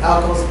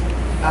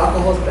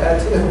 Alcohol's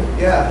bad too.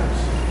 Yeah.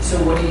 So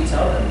what do you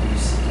tell them? Do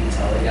you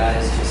tell the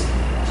guys just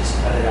Just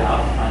cut it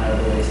out, find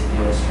other ways to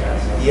deal with stress.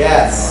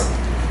 Yes.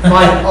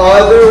 Find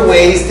other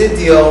ways to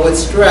deal with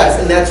stress.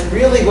 And that's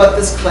really what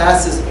this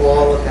class is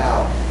all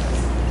about.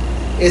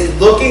 Is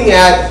looking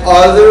at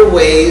other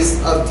ways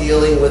of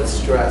dealing with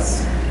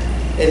stress.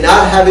 And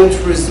not having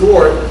to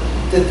resort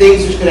to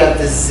things which could have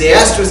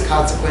disastrous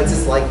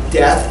consequences like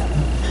death,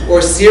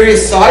 or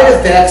serious side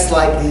effects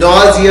like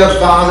nausea,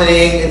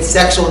 vomiting, and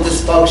sexual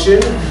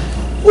dysfunction,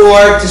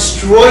 or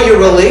destroy your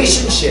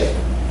relationship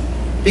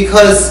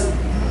because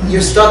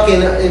you're stuck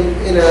in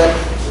a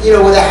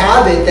with a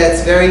habit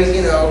that's very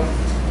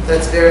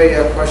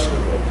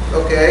questionable.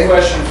 Okay.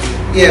 Question.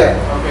 Yeah.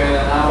 Okay,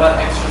 then how about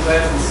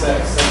exercise and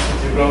sex? Sex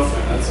with your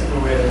girlfriend. That's a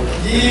good way to.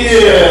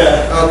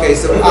 Yeah. Okay,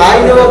 so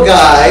I know a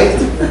guy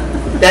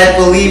that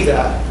believed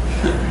that.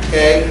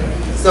 Okay.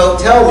 So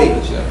tell me,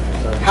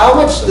 how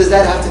much does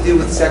that have to do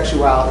with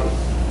sexuality?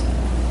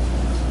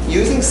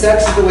 Using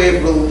sex as a way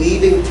of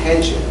relieving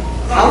tension.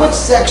 How much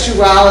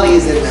sexuality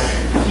is in that?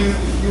 You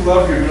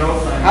love your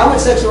girlfriend. How much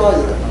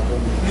sexuality is in that?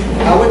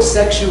 How much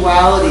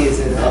sexuality is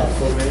in that?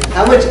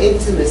 How much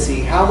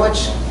intimacy? How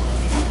much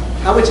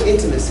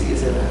intimacy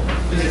is in that?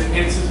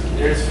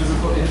 There's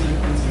physical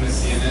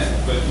intimacy in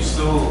it, but you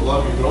still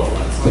love your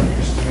girlfriend. It's like you're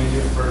just doing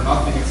it for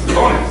nothing. It's a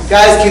bonus.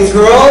 Guys,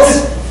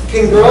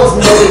 can girls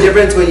know the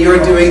difference when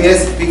you're doing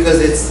this because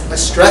it's a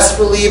stress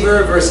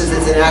reliever versus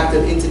it's an act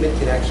of intimate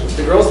connection?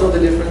 Do girls know the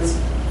difference?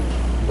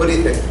 What do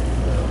you think?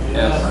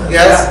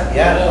 Yes?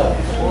 Yeah.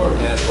 What?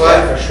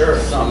 Yeah, for sure.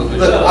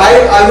 Look,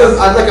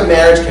 I'm like a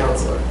marriage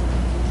counselor.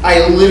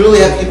 I literally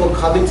have people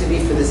coming to me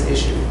for this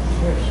issue.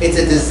 It's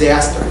a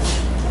disaster.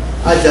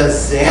 A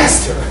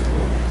disaster.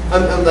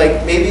 I'm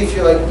like, maybe if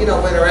you're like,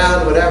 went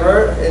around,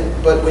 whatever,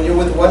 but when you're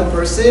with one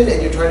person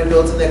and you're trying to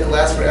build something that can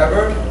last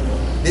forever,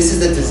 this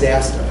is a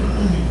disaster.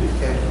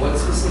 Okay?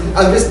 What's this?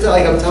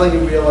 I'm telling you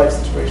real life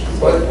situations.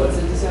 What's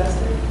a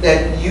disaster?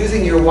 That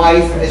using your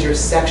wife as your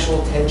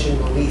sexual tension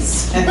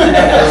release.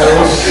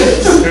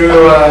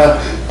 Through,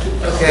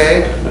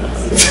 okay?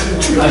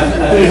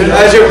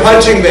 As your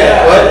punching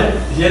bag. What?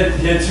 He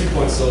had 2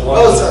 points. So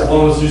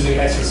one was using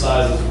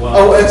exercise as well.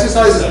 Oh,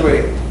 exercise is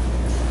great.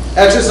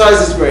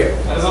 Exercise is great.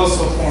 That's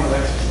also a form of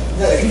exercise.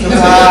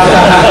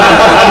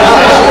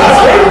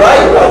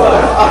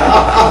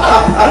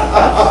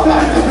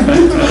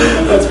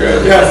 That's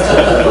great. Yes.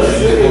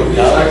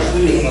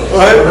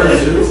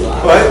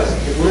 What?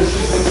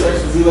 Sex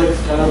would be like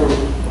kind of a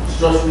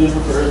stress reliever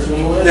for her too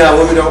anyway? No,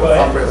 women don't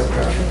operate like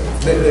that.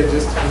 They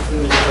just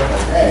completely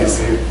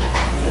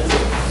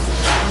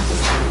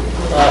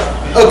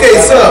Okay,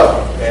 so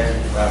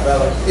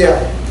yeah.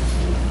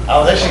 I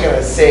was actually going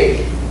to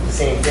say the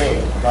same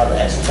thing about the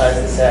exercise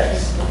and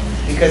sex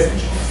because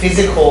it's a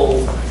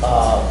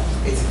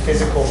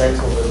physical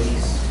mental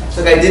release.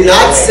 Look, I did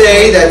not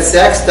say that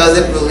sex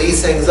doesn't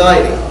release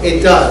anxiety.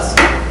 It does.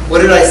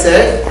 What did I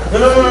say? No.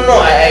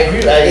 I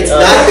agree. It's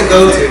not the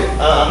go-to.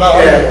 I'm not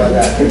arguing about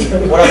that.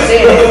 What I'm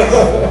saying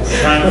is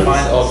Trying to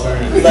find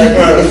alternatives.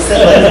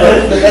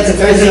 That's a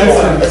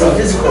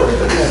physical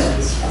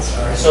release.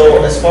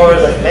 So as far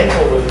as like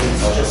mental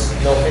release, just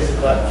no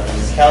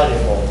physicality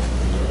involved.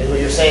 And what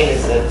you're saying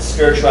is that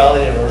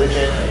spirituality and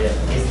religion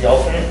is the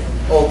ultimate.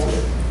 Well,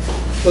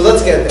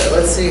 let's get there.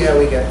 Let's see how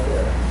we get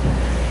there.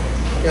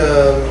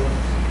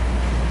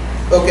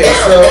 Okay,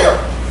 so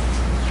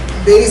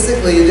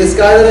basically, this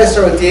guy that I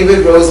started with,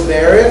 David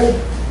Rose-Marin,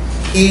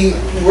 he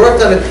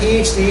worked on a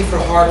PhD for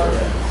Harvard,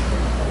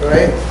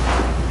 right?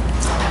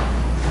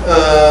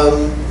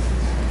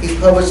 He's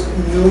published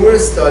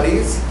numerous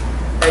studies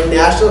at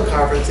national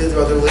conferences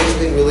about the relation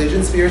between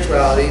religion,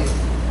 spirituality,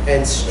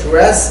 and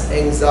stress,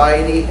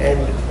 anxiety,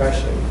 and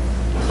depression.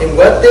 And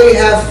what they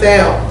have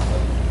found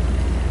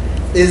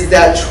is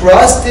that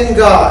trust in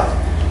God,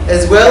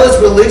 as well as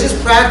religious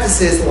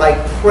practices like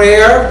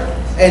prayer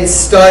and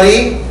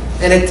study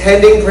and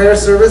attending prayer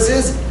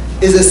services,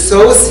 is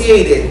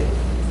associated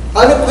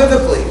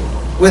unequivocally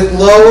with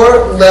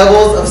lower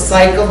levels of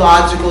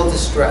psychological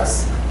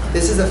distress.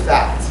 This is a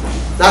fact.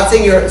 Not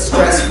saying you're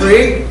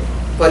stress-free,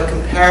 but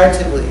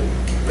comparatively,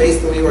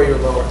 based on where you're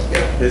lower.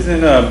 Yeah.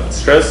 Isn't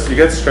stress? You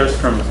get stress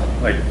from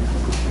like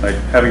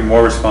having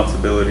more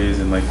responsibilities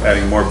and like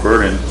adding more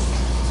burden.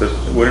 So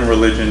wouldn't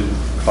religion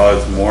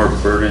cause more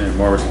burden and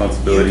more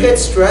responsibility? You get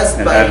stressed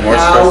by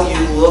how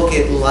you look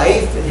at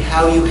life and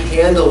how you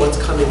handle what's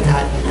coming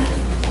at you.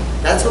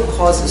 That's what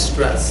causes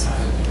stress.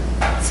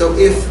 So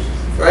if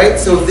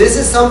this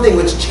is something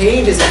which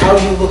changes how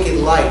you look at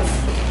life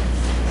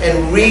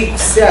and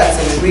resets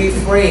and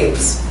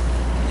reframes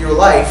your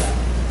life,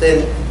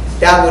 then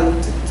that would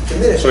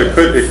diminish. So it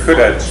could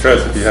add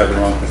stress if you have the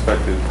wrong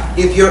perspective.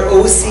 If you're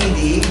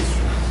OCD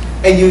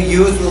and you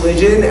use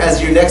religion as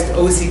your next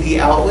OCD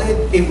outlet,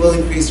 it will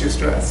increase your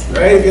stress,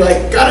 right? If you're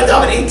like, gotta do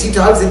it 18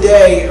 times a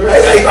day,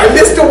 right? I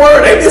missed a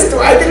word, I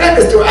think I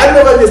missed a word, I don't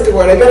know if I missed a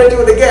word, I gotta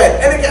do it again,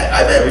 and again,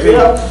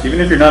 Even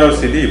if you're not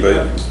OCD,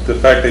 but the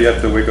fact that you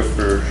have to wake up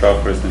for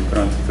chakras and put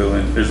on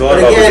tefillin, there's a lot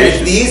of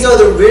obligations. If these are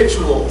the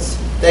rituals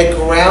that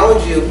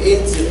ground you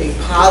into a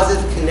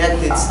positive,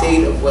 connected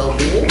state of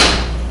well-being,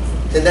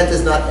 then that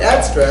does not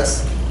add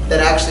stress, that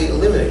actually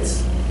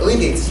alleviates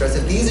stress,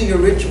 if these are your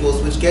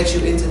rituals which get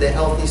you into the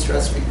healthy,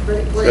 stress-free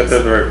place. That's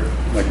the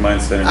right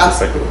mindset and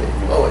perspective. Absolutely,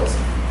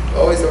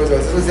 always. As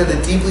I said,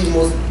 the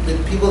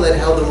people that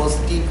held the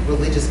most deep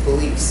religious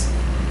beliefs,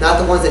 not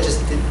the ones that just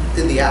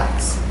did the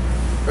acts,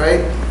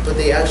 right? But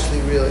they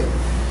actually really.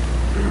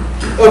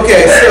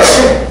 Okay,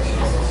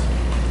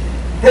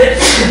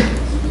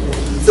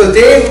 so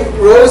Dave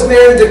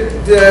Roseman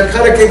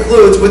kind of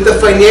concludes, with the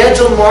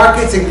financial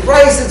markets in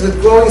crisis,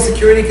 with growing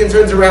security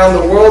concerns around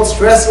the world,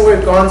 stress and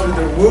work gone through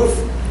the roof,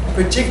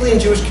 particularly in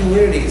Jewish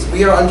communities,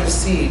 we are under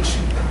siege,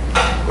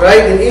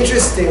 right? And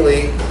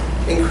interestingly,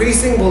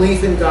 increasing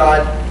belief in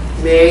God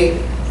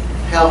may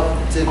help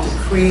to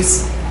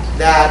decrease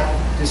that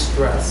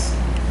distress.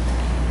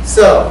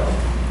 So,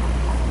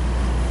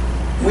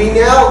 we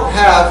now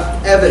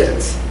have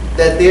evidence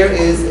that there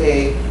is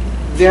a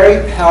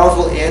very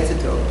powerful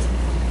antidote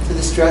to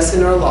the stress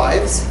in our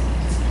lives,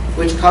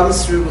 which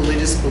comes through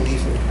religious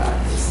belief and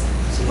practice.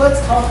 So let's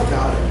talk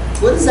about it.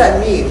 What does that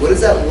mean? What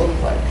does that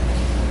look like?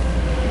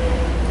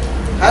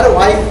 How do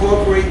I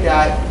incorporate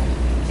that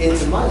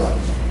into my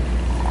life?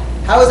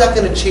 How is that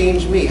going to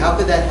change me? How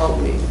could that help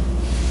me?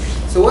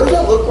 So what does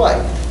that look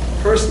like,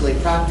 personally,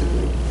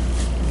 practically?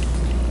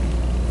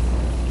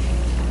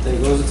 There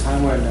goes a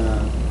time when,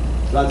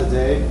 throughout the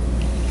day,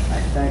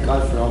 I thank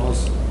God for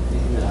almost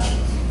anything that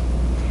happens.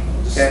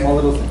 Just small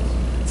little things.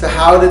 So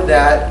how did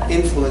that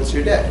influence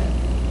your day?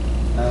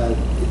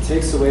 It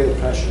takes away the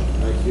pressure.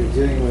 Like you're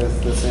dealing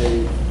with, let's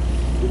say,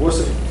 the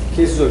worst of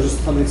cases are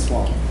just something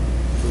small.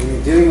 So when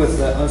you're dealing with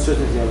the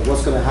uncertainty of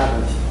what's going to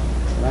happen,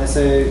 and I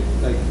say,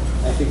 like,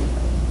 I think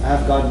I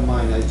have God in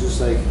mind. I just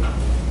like,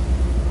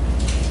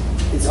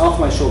 it's off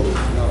my shoulders.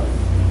 You know,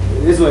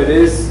 it is what it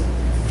is.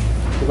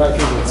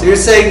 So you're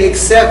saying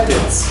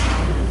acceptance,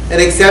 and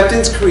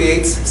acceptance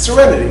creates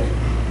serenity.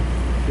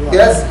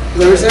 Yes? Is that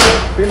what you're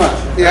saying? Pretty much.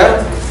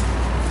 Yeah?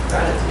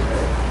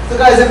 So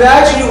guys,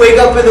 imagine you wake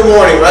up in the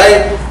morning,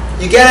 right?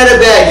 You get out of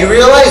bed, you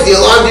realize the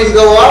alarm didn't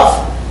go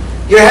off,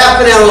 you're half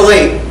an hour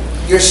late.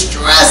 You're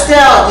stressed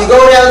out, you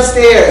go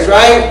downstairs,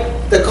 right?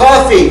 The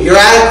coffee, you're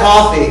out of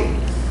coffee.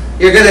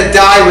 You're going to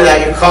die without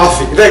your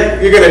coffee.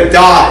 You're going to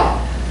die.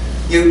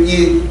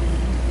 You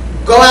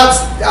go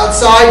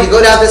outside, you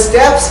go down the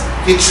steps,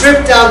 you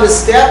trip down the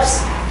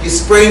steps, you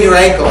sprain your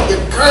ankle.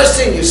 You're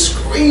cursing, you're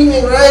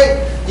screaming,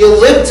 right? You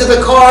limp to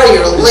the car,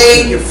 you're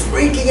late, you're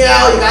freaking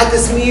out, you got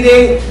this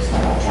meeting.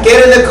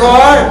 Get in the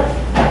car,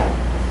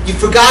 you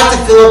forgot to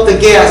fill up the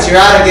gas, you're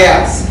out of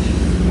gas.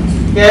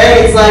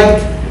 Okay, it's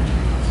like,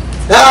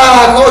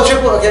 call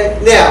triple, okay.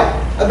 Now,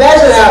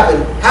 imagine what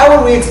happened. How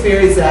would we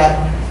experience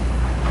that?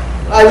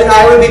 I mean,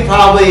 I would be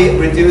probably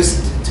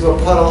reduced to a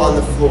puddle on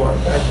the floor,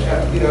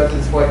 at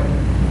this point.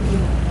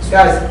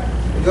 Guys,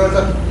 you go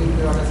to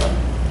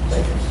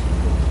Thank you.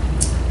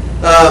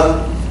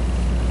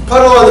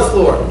 Puddle on the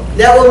floor.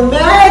 Now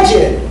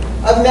imagine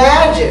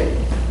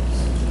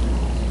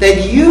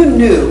that you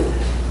knew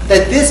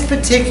that this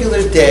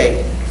particular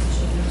day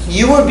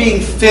you were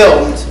being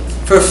filmed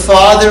for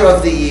Father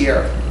of the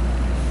Year.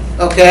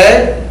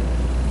 Okay?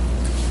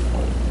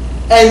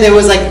 And there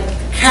was like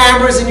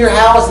cameras in your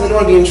house, and they don't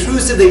want to be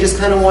intrusive, they just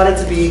kind of want it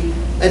to be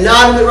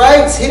anonymous,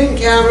 right? It's hidden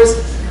cameras.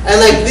 And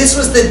like this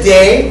was the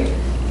day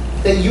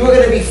that you were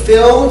going to be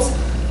filmed,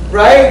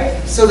 right?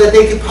 So that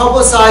they could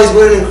publicize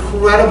what an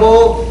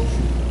incredible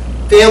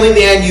family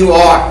man you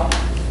are.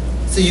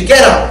 So you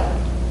get up,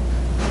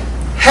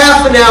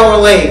 half an hour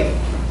late.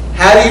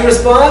 How do you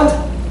respond?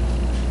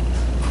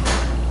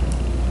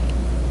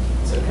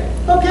 It's okay.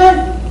 Okay,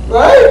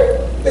 right?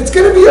 It's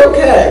going to be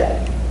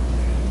okay.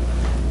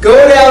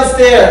 Go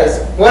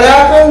downstairs. What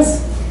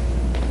happens?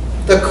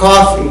 The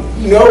coffee.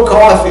 No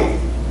coffee.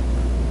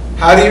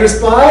 How do you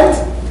respond?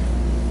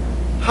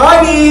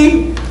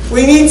 Honey,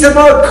 we need some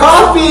more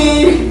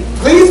coffee.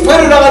 Please put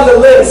it on the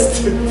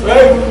list.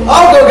 Right?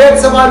 I'll go get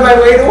some on my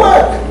way to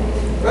work.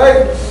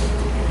 Right?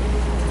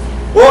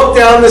 Walk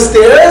down the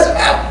stairs.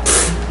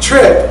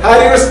 Trip. How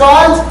do you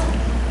respond?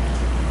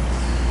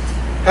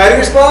 How do you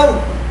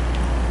respond?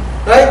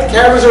 Right? The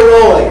cameras are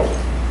rolling.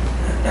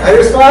 How do you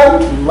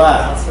respond?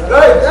 Laugh.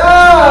 Right.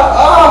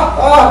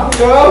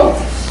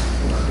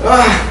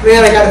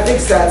 Man, I gotta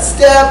fix that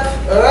step.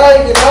 All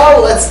right,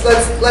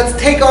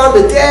 let's take on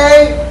the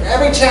day.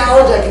 Every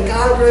challenge I can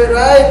conquer it.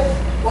 Right.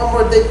 One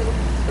more thing.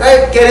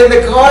 Right. Get in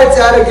the car. It's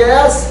out of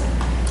gas.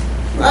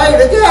 Right.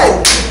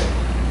 Again.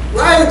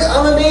 Right.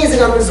 I'm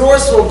amazing. I'm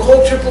resourceful.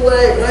 Cold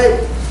AAA.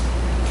 Right.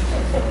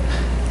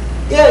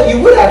 Yeah,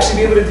 you would actually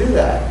be able to do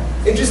that.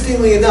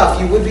 Interestingly enough,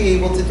 you would be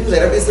able to do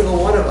that. Every single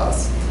one of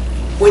us.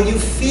 When you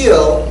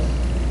feel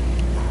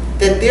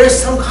that there's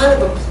some kind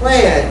of a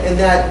plan and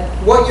that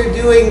what you're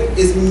doing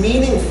is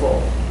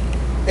meaningful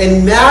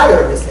and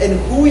matters, and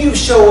who you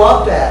show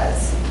up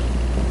as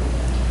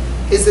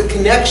is a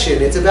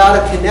connection. It's about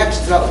a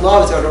connection. It's about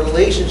love. It's about a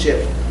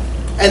relationship.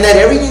 And that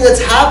everything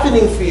that's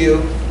happening for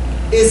you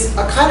is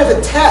a kind of a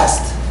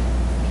test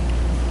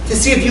to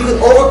see if you can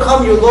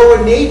overcome your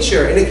lower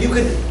nature and if you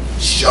can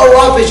show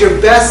up as your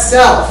best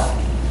self.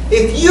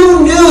 If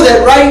you knew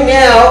that right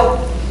now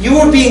you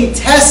were being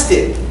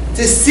tested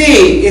to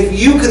see if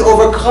you could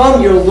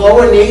overcome your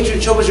lower nature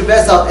and show us your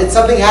best self, and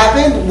something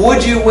happened,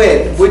 would you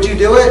win? Would you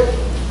do it?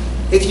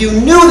 If you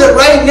knew that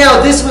right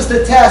now this was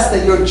the test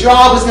that your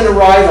job was going to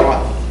ride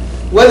on,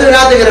 whether or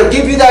not they're going to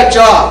give you that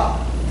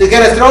job, they're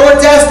going to throw a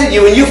test at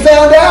you and you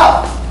found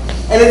out.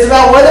 And it's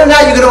about whether or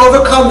not you're going to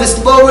overcome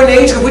this lower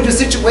nature, put your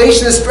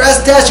situation, a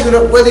stress test,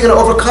 whether you're going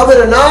to overcome it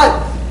or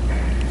not.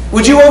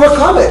 Would you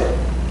overcome it?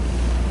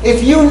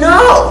 If you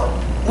know,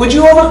 would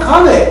you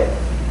overcome it?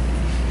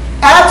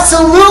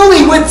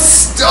 Absolutely, with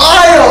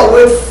style,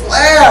 with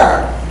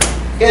flair.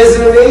 There's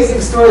an amazing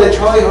story that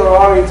Charlie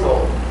Harari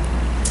told.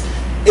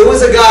 It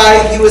was a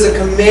guy, he was a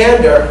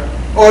commander,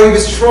 or he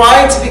was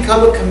trying to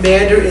become a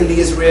commander in the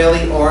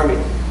Israeli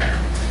army.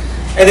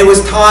 And it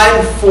was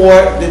time for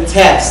the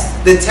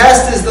test. The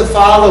test is the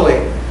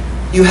following.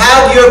 You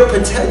have your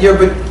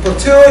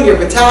platoon, your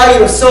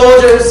battalion of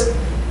soldiers.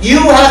 You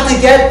have to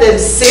get them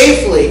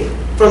safely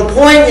from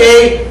point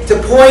A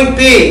to point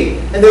B.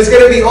 And there's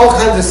going to be all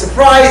kinds of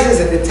surprises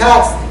and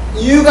attacks.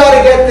 You got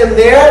to get them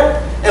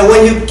there. And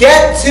when you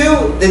get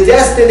to the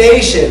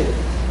destination,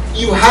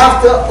 you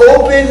have to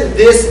open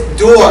this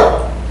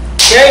door.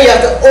 Okay? You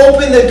have to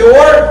open the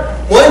door.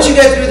 Once you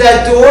get through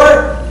that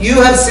door, you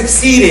have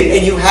succeeded,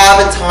 and you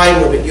have a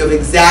time limit. You have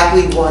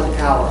exactly 1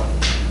 hour.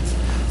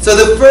 So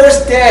the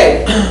first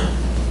day,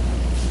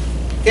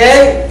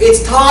 okay,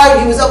 it's time.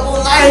 He was up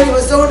all night. He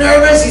was so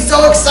nervous. He's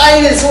so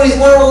excited. It's what he's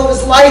wanted all of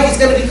his life. He's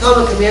going to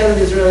become a commander of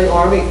the Israeli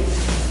army.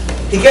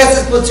 He gets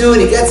his platoon.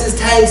 He gets his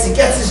tanks. He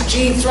gets his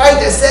jeeps, right?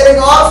 They're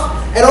setting off,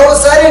 and all of a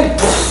sudden,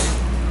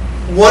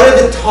 one of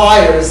the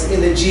tires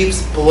in the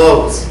jeeps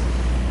blows.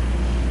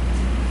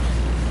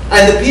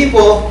 And the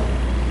people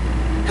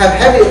have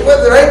heavy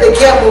equipment, right? They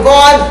can't move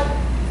on.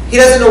 He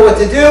doesn't know what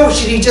to do.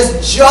 Should he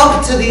just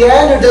jump to the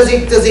end, or does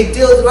he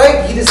deal,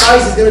 right? He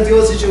decides he's going to deal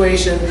with the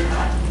situation,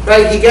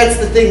 right? He gets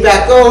the thing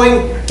back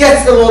going,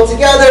 gets them all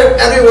together,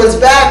 everyone's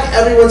back,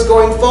 everyone's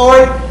going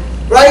forward,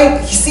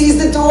 right? He sees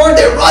the door,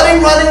 they're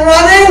running.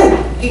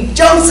 He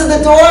jumps to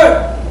the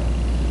door,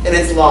 and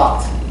it's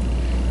locked.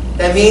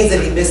 That means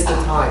that he missed the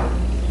time.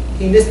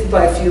 He missed it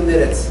by a few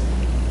minutes.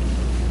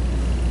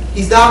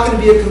 He's not going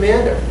to be a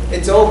commander.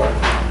 It's over.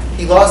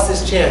 He lost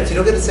his chance. You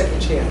don't get a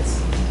second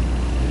chance.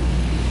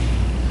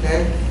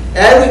 Okay?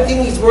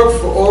 Everything he's worked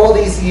for all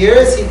these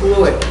years, he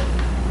blew it.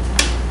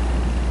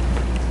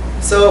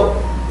 So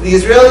the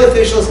Israeli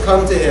officials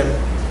come to him.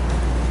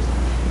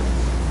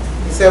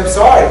 He said, I'm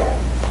sorry.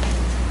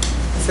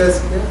 He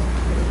says,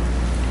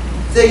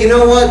 yeah. He said, you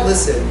know what?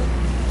 Listen.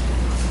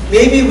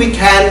 Maybe we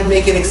can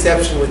make an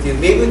exception with you.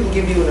 Maybe we can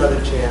give you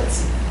another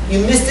chance. You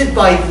missed it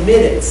by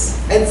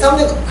minutes. And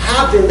something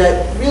happened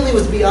that really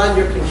was beyond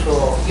your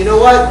control. You know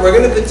what? We're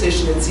going to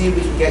petition and see if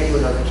we can get you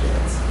another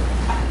chance.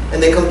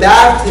 And they come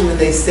back to him and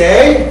they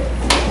say,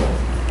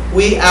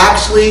 we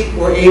actually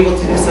were able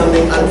to do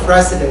something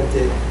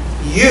unprecedented.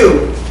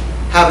 You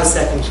have a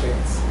second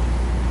chance.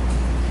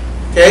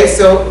 Okay,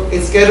 so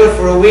it's scheduled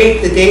for a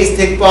week. The days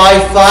tick by.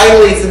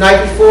 Finally, it's the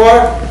night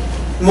before.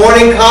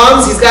 Morning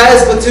comes. He's got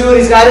his platoon.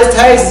 He's got his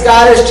tanks. He's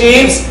got his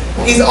jeeps.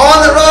 He's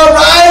on the road,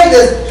 right?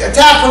 There's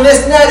attack from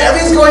this and that.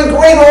 Everything's going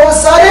great. All of a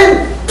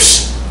sudden,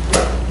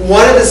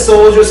 one of the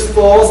soldiers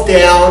falls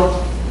down.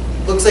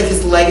 Looks like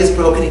his leg is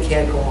broken. He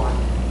can't go on.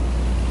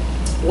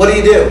 What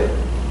do?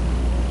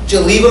 Do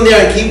you leave him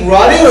there and keep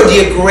running, or do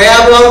you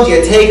grab him? Do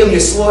you take him? Do you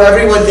slow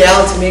everyone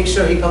down to make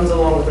sure he comes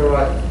along with the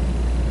run?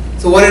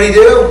 So what did he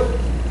do?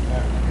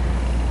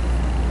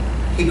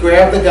 He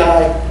grabbed the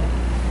guy,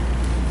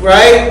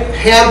 right?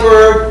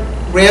 Hampered,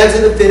 ran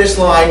to the finish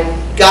line,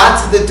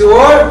 got to the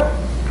door.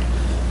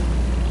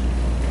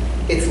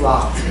 It's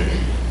locked.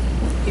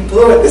 He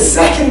blew it the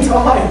second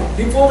time.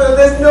 He pulled it.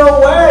 There's no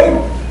way.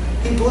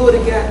 He blew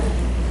it again.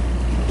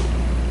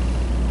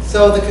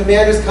 So the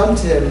commanders come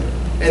to him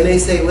and they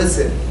say,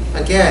 listen,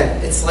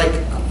 again, it's like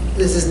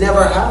this has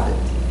never happened.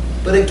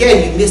 But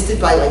again, you missed it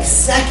by like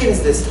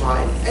seconds this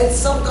time. And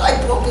some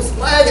guy broke his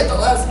leg at the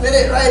last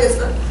minute, right?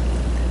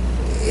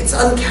 It's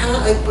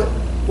uncanny, but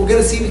we're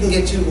going to see if we can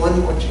get you one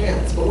more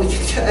chance. But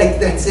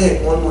that's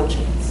it, one more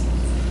chance.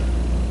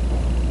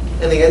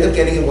 And they end up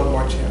getting him one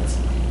more chance.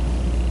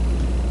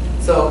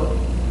 So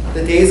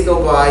the days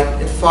go by,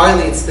 and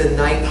finally it's the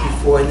night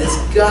before, and this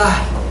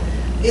guy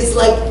is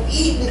like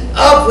eaten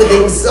up with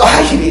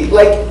anxiety,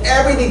 like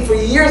everything for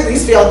years, and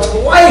he's failed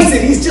twice,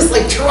 and he's just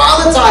like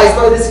traumatized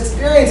by this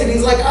experience, and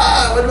he's like,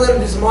 what am I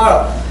going to do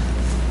tomorrow?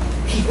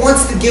 He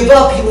wants to give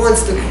up, he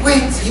wants to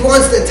quit, he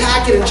wants to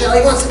attack it and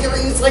challenge, he wants to give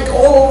it, he's like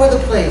all over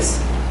the place.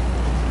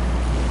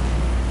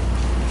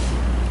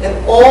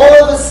 And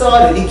all of a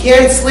sudden, he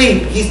can't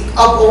sleep, he's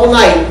up all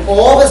night,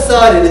 all of a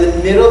sudden, in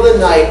the middle of the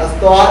night, a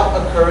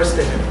thought occurs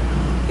to him.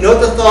 You know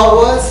what the thought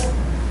was?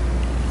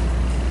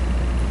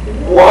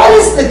 What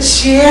is the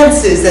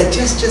chances that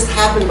just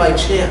happened by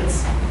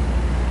chance?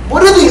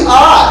 What are the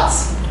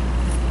odds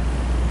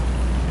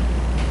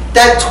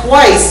that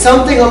twice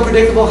something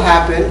unpredictable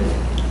happened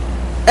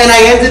and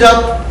I ended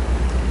up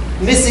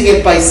missing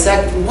it by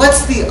second?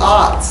 What's the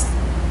odds?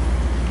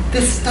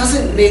 This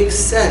doesn't make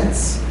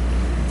sense.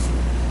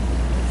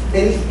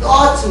 And he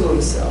thought to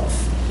himself,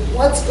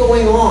 what's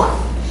going on?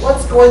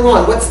 What's going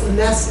on? What's the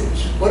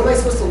message? What am I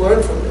supposed to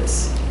learn from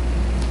this?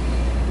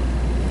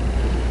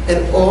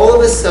 And all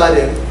of a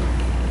sudden,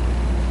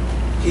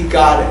 he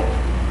got it.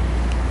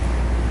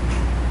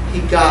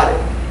 He got it.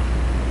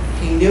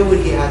 He knew what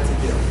he had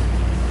to do.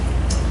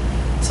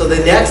 So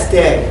the next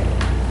day,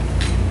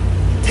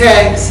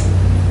 tanks,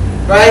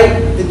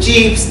 right? The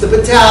jeeps, the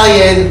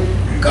battalion,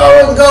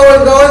 going.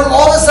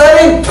 All of a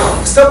sudden,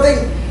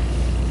 something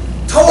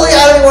totally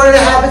out of the order to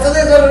happen.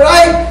 Something's going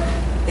right.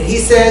 And he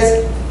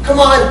says, come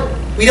on,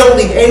 we don't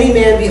leave any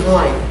man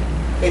behind.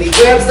 And he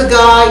grabs the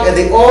guy, and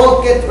they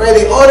all get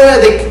ready.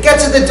 They get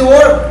to the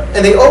door,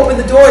 and they open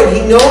the door, and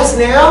he knows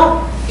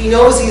now, he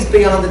knows he's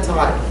beyond the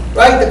time.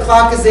 Right? The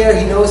clock is there,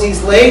 he knows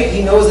he's late,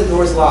 he knows the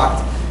door's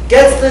locked.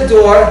 Gets to the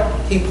door,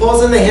 he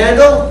pulls on the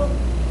handle,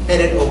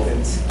 and it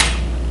opens.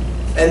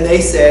 And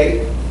they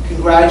say,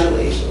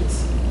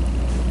 congratulations.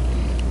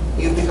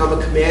 You've become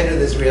a commander of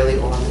the Israeli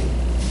army.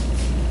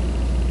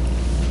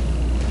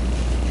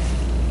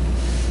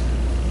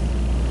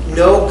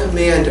 No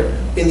commander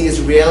in the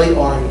Israeli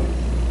army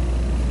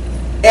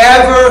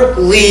ever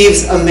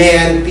leaves a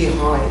man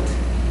behind.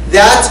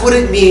 That's what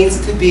it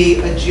means to be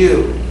a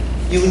Jew.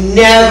 You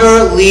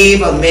never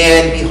leave a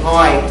man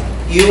behind.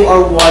 You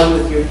are one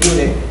with your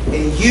unit.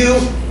 And you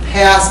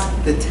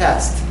passed the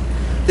test.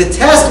 The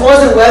test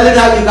wasn't whether or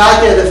not you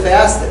got there the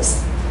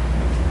fastest.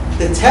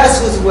 The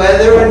test was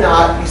whether or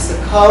not you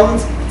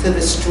succumbed to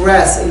the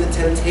stress and the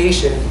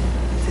temptation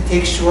to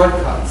take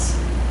shortcuts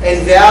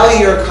and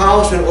value your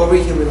accomplishment over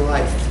human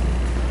life.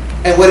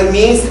 And what it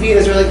means to be an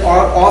Israeli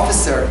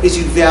officer is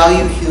you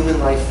value human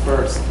life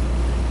first.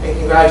 And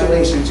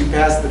congratulations, you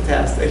passed the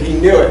test. And he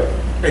knew it.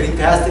 And he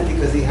passed it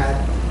because he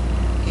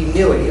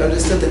knew it. He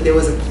understood that there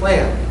was a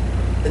plan,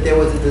 that there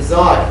was a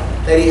design,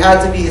 that he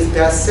had to be his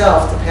best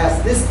self to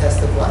pass this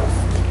test of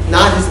life,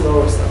 not his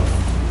lower self.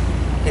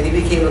 And he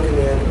became a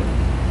commander.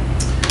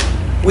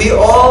 We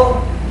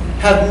all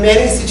have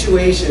many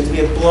situations. We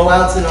have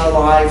blowouts in our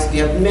lives. We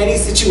have many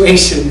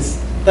situations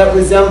that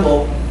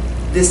resemble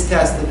this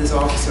test that this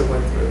officer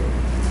went through.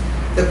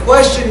 The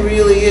question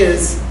really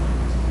is,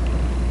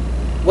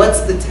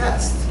 what's the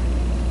test?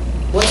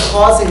 What's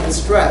causing the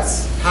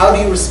stress? How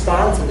do you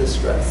respond to the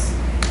stress?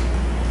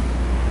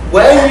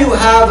 When you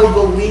have a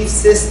belief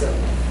system,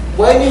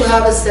 when you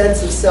have a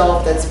sense of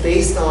self that's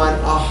based on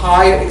a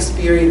higher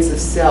experience of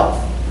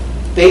self,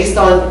 based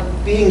on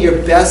being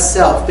your best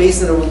self,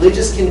 based on a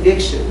religious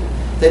conviction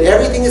that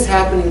everything is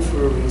happening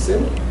for a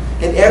reason,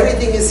 and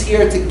everything is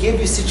here to give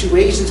you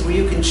situations where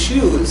you can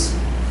choose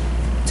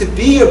to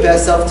be your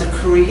best self, to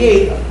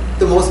create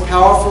the most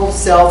powerful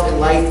self and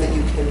life that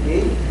you can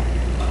be.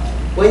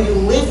 When you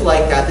live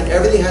like that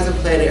everything has a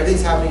plan, and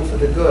everything's happening for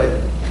the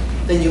good,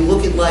 then you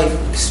look at life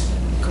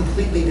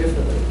completely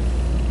differently.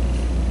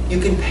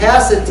 You can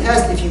pass a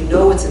test if you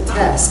know it's a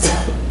test.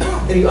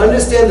 And you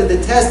understand that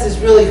the test is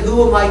really,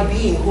 who am I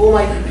being?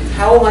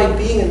 How am I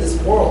being in this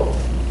world?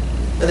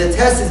 And the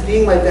test is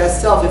being my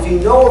best self. If you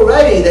know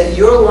already that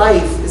your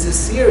life is a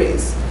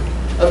series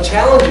of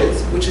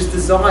challenges which is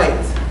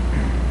designed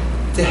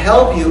to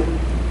help you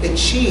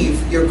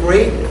achieve your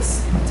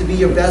greatness, to be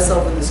your best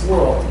self in this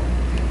world,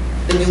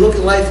 then you look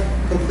at life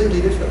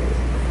completely differently.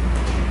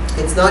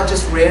 It's not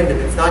just random.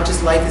 It's not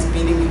just life is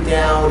beating you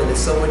down and there's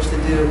so much to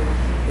do.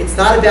 It's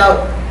not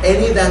about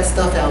any of that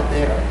stuff out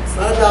there. It's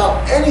not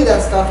about any of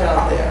that stuff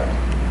out there.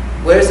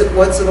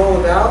 What's it all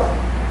about?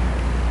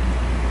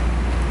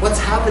 What's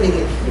happening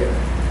in here?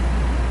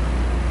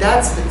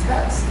 That's the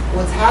test.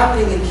 What's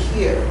happening in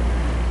here?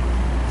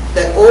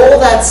 That all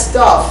that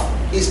stuff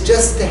is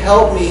just to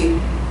help me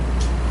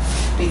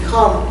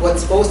become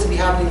what's supposed to be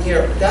happening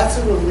here. That's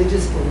a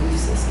religious belief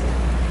system.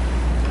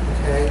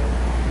 Okay?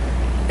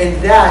 And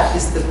that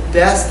is the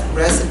best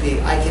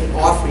recipe I can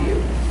offer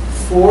you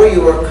for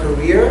your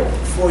career,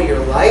 for your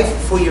life,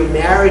 for your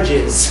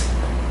marriages,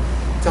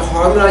 to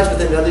harmonize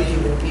with another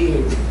human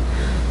being,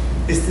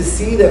 is to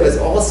see them as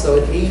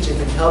also an agent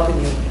in helping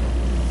you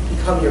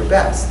become your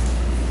best.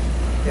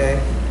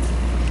 Okay?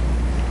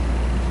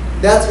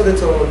 That's what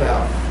it's all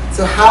about.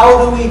 So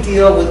how do we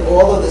deal with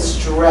all of the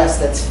stress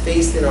that's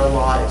faced in our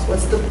lives?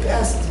 What's the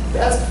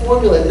best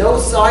formula? No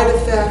side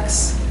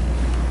effects,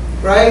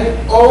 right?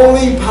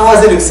 Only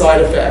positive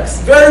side effects.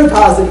 Very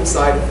positive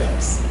side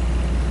effects.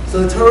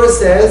 So the Torah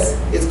says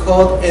it's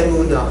called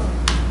emunah.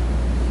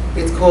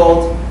 It's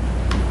called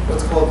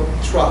what's called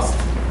trust.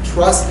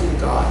 Trust in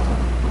God.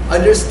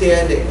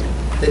 Understanding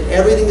that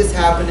everything that's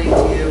happening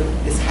to you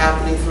is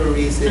happening for a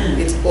reason.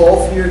 It's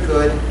all for your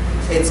good.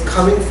 It's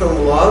coming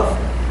from love,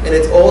 and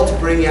it's all to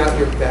bring out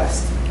your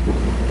best.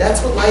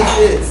 That's what life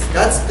is.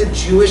 That's the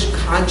Jewish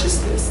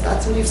consciousness.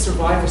 That's what we've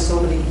survived for so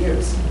many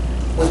years.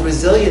 With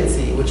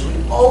resiliency, which we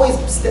always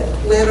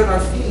land on our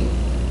feet.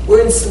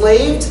 We're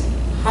enslaved,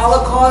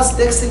 Holocaust,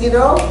 next thing you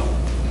know,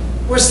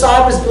 we're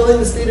Cyrus building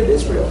the state of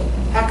Israel.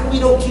 How come we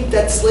don't keep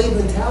that slave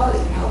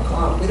mentality? How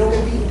come? We don't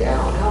get beaten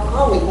down. How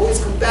come? We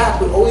always come back.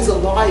 We're always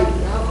alive.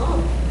 How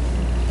come?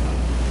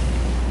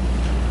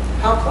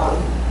 How come?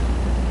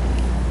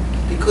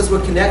 because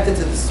we're connected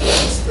to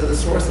the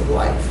source of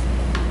life.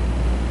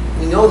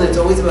 We know that it's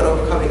always about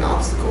overcoming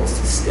obstacles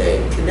to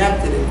stay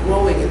connected and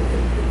growing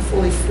and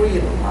fully free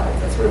and alive.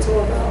 That's what it's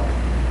all about.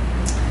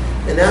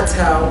 And that's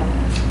how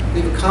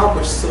we've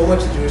accomplished so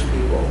much as Jewish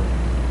people.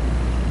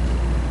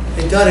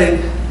 And done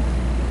it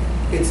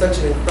in such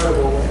an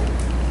incredible way.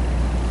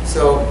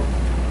 So,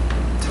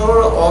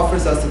 Torah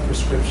offers us a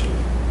prescription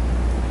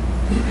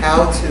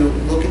how to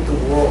look at the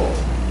world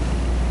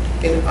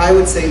in, I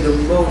would say, the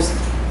most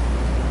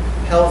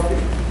healthy,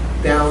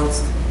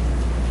 balanced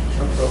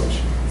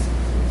approach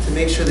to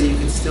make sure that you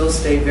can still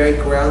stay very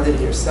grounded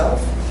in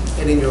yourself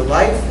and in your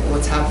life and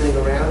what's happening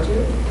around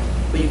you,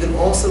 but you can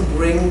also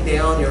bring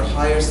down your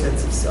higher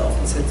sense of self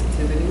and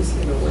sensitivities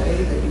in a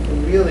way that you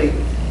can really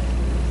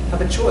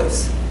have a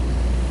choice.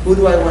 Who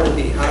do I want to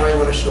be? How do I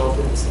want to show up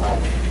in this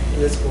life,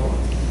 in this world?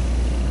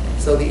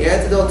 So the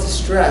antidote to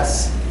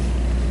stress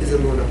is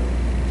emunah.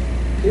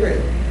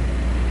 Period.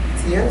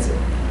 It's the answer.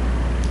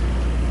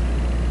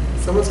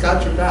 Someone's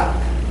got your back.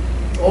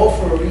 All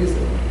for a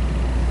reason.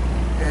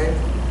 Okay?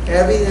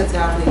 Everything that's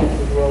happening, you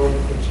can grow and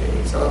you can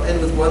change. So I'll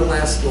end with one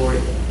last story.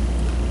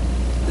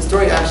 The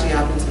story actually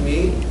happened to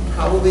me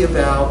probably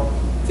about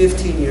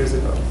 15 years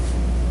ago.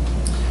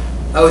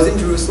 I was in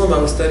Jerusalem.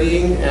 I was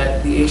studying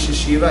at the Eish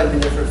Yeshiva. I'd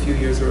been there for a few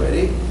years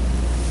already.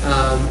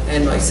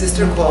 And my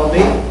sister called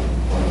me,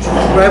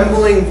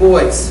 trembling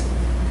voice.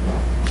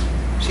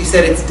 She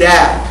said, "It's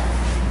Dad."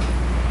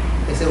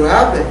 I said, "What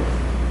happened?"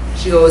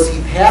 She goes,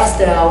 "He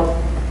passed out.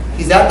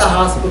 He's at the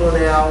hospital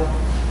now.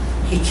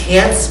 He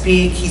can't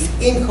speak. He's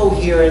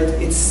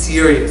incoherent. It's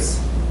serious."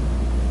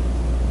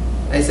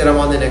 I said, "I'm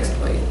on the next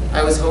plane."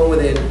 I was home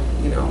within,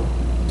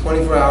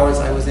 24 hours.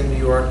 I was in New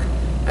York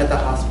at the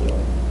hospital.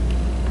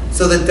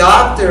 So the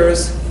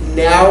doctors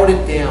narrowed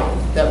it down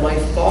that my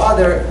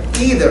father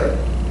either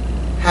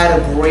had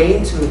a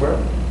brain tumor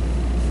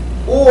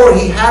or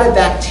he had a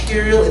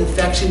bacterial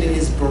infection in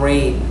his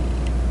brain,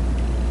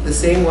 the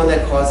same one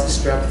that causes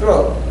strep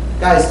throat.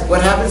 Guys,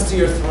 what happens to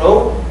your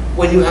throat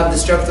when you have the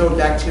strep throat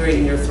bacteria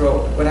in your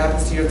throat? What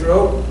happens to your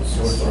throat?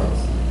 Sore throat.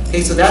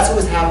 Okay, so that's what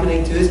was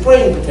happening to his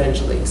brain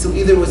potentially. So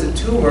either it was a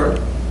tumor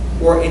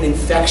or an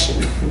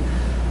infection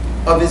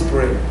of his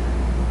brain.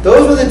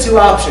 Those were the two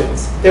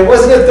options. There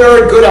wasn't a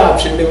third good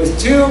option. There was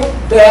two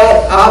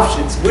bad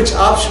options. Which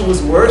option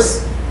was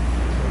worse?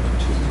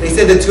 They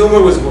said the tumor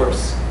was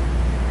worse.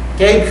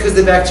 Okay, because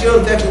the bacterial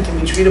infection can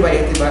be treated by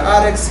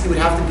antibiotics. He would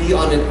have to be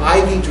on an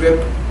IV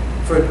drip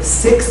for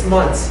 6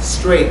 months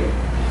straight.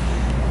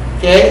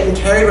 Okay, and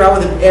carry around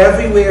with him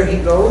everywhere he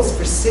goes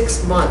for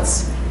 6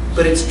 months.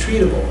 But it's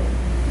treatable.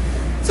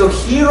 So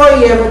here I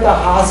am at the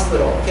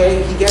hospital,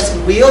 okay? He gets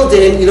wheeled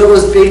in,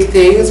 those big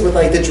things with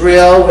like the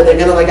drill where they're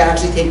gonna like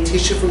actually take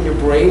tissue from your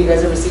brain. You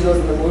guys ever seen those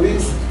in the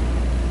movies?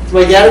 So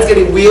my dad is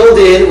getting wheeled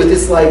in with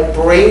this like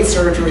brain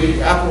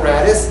surgery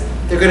apparatus.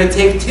 They're gonna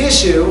take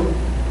tissue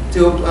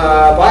to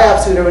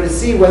biopsy whatever to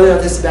see whether or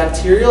not this is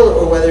bacterial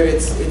or whether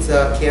it's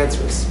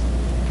cancerous.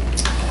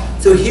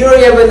 So here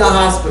I am in the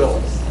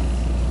hospital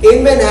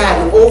in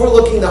Manhattan,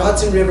 overlooking the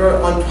Hudson River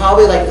on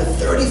probably like the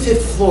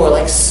 35th floor,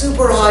 like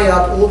super high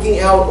up, looking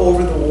out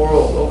over the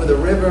world, over the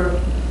river.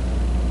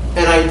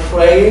 And I'm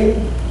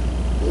praying,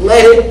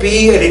 let it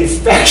be an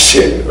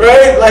infection,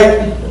 right?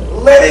 Like,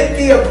 let it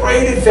be a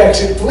brain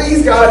infection.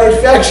 Please, God,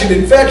 infection,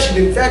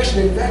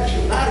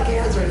 not a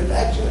cancer,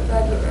 infection,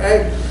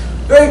 right?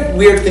 Very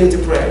weird thing to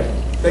pray,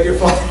 that your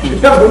father should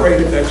have a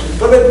brain infection.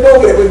 But at the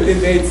moment,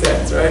 it made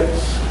sense, right?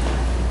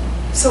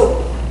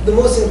 So, the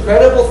most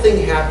incredible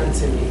thing happened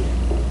to me.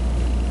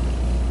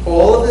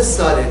 All of a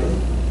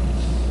sudden,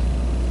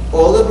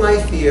 all of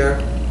my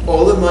fear,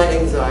 all of my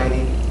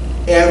anxiety,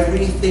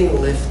 everything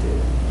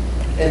lifted.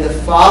 And the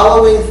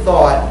following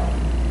thought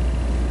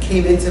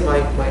came into my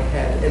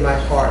head and my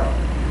heart.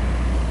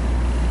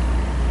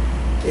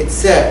 It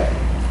said,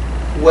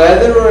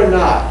 whether or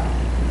not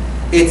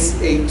it's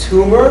a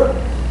tumor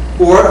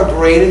or a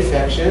brain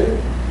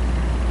infection,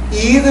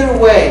 either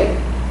way,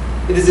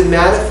 it is a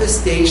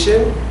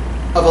manifestation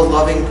of a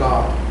loving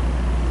God.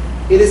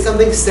 It is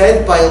something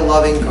sent by a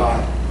loving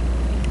God.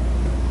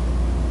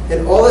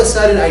 And all of a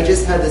sudden, I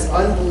just had this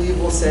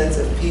unbelievable sense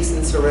of peace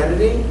and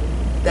serenity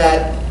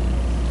that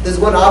there's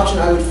one option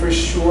I would for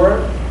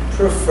sure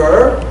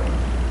prefer,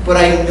 but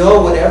I know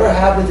whatever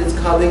happens, it's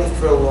coming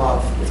from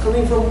love. It's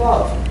coming from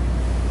love.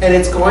 And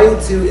it's going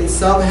to, and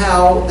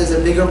somehow, there's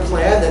a bigger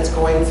plan that's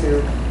going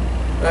to,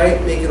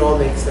 right, make it all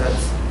make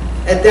sense.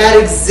 At that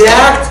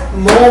exact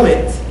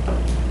moment,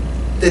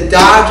 the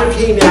doctor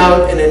came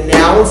out and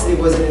announced it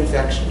was an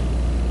infection.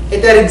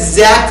 At that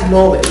exact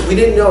moment, we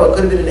didn't know, it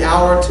could have been an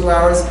hour, 2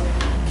 hours.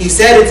 He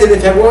said it's an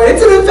infection. Well,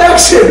 it's an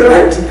infection,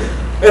 right?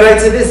 And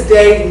I, to this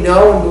day,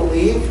 know and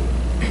believe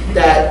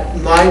that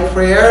my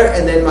prayer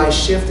and then my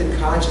shift in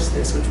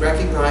consciousness, which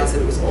recognized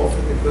that it was all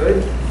for the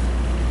good,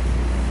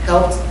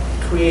 helped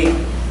create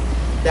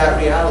that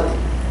reality.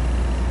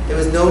 There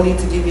was no need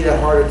to give me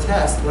that harder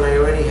test when I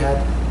already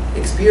had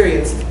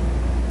experienced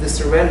the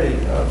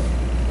serenity of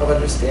of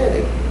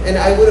understanding. And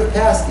I would have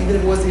passed, even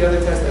if it was the other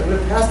test, I would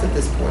have passed at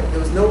this point. There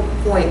was no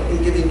point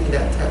in giving me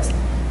that test,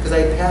 because I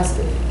had passed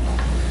it.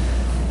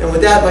 And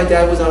with that, my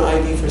dad was on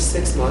IV for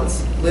 6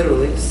 months,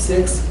 literally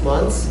 6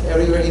 months.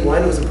 Everywhere he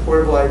went, it was a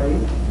portable IV.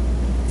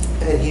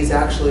 And he's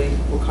actually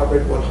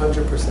recovered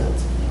 100%.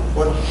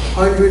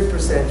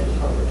 100%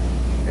 recovered.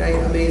 Okay?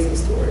 Amazing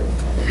story.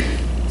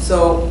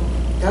 So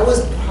that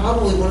was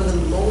probably one of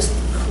the most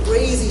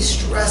crazy,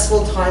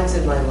 stressful times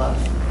in my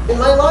life. In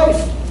my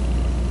life.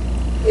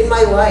 In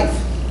my life.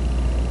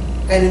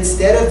 And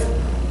instead of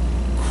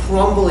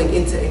crumbling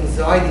into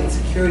anxiety and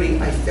insecurity,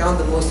 I found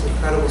the most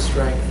incredible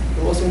strength.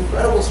 The most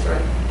incredible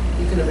strength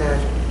you can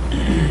imagine.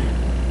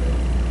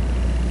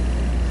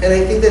 And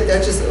I think that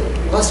that's just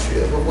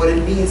illustrative of what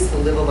it means to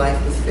live a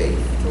life with faith,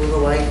 to live a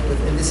life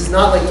with, and this is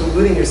not like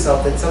deluding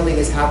yourself that something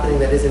is happening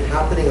that isn't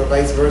happening or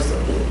vice versa.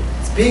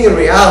 It's being in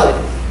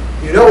reality.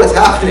 You know what's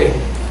happening.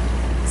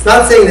 It's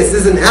not saying this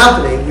isn't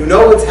happening. You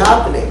know what's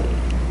happening.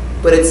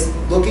 But it's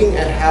looking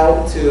at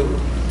how to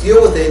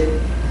deal with it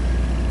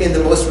in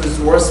the most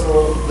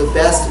resourceful, the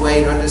best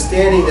way, and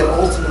understanding that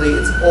ultimately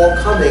it's all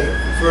coming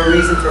for a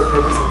reason, for a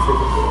purpose, and for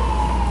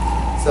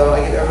good. So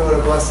I give everyone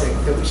a blessing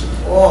that we should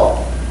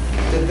all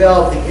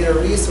develop the inner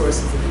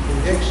resources and the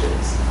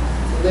convictions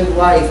to live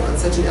life on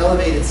such an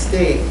elevated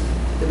state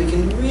that we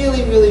can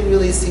really, really,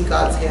 really see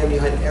God's hand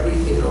behind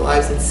everything in our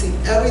lives and see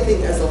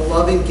everything as a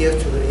loving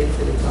gift from an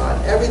infinite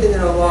God. Everything in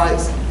our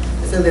lives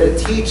is something that will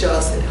teach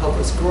us and help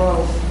us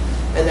grow.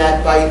 And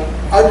that by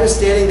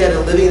understanding that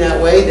and living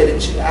that way, that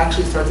it should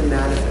actually start to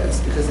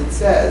manifest. Because it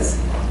says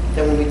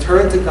that when we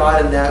turn to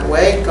God in that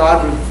way,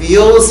 God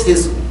reveals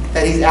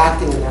that He's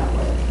acting in that way.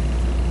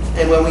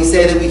 And when we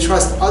say that we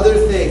trust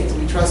other things,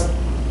 we trust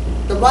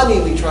the money,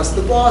 we trust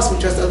the boss, we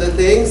trust other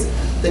things,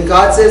 then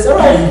God says, all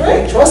right,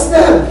 great, trust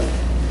them.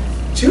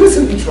 Choose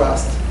who you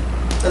trust.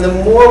 And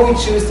the more we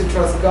choose to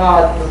trust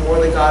God, the more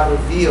that God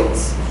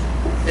reveals.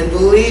 And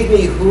believe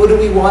me, who do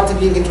we want to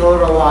be in control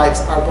of our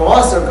lives? Our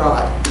boss or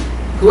God?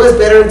 Who has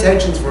better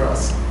intentions for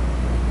us?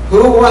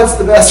 Who wants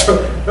the best for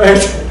us?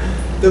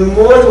 Right? The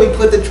more that we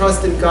put the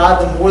trust in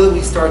God, the more that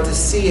we start to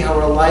see how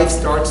our life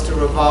starts to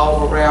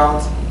revolve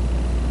around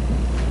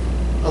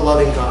a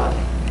loving God.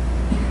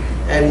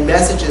 And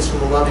messages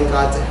from a loving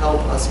God to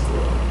help us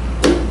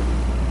grow.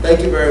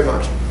 Thank you very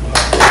much.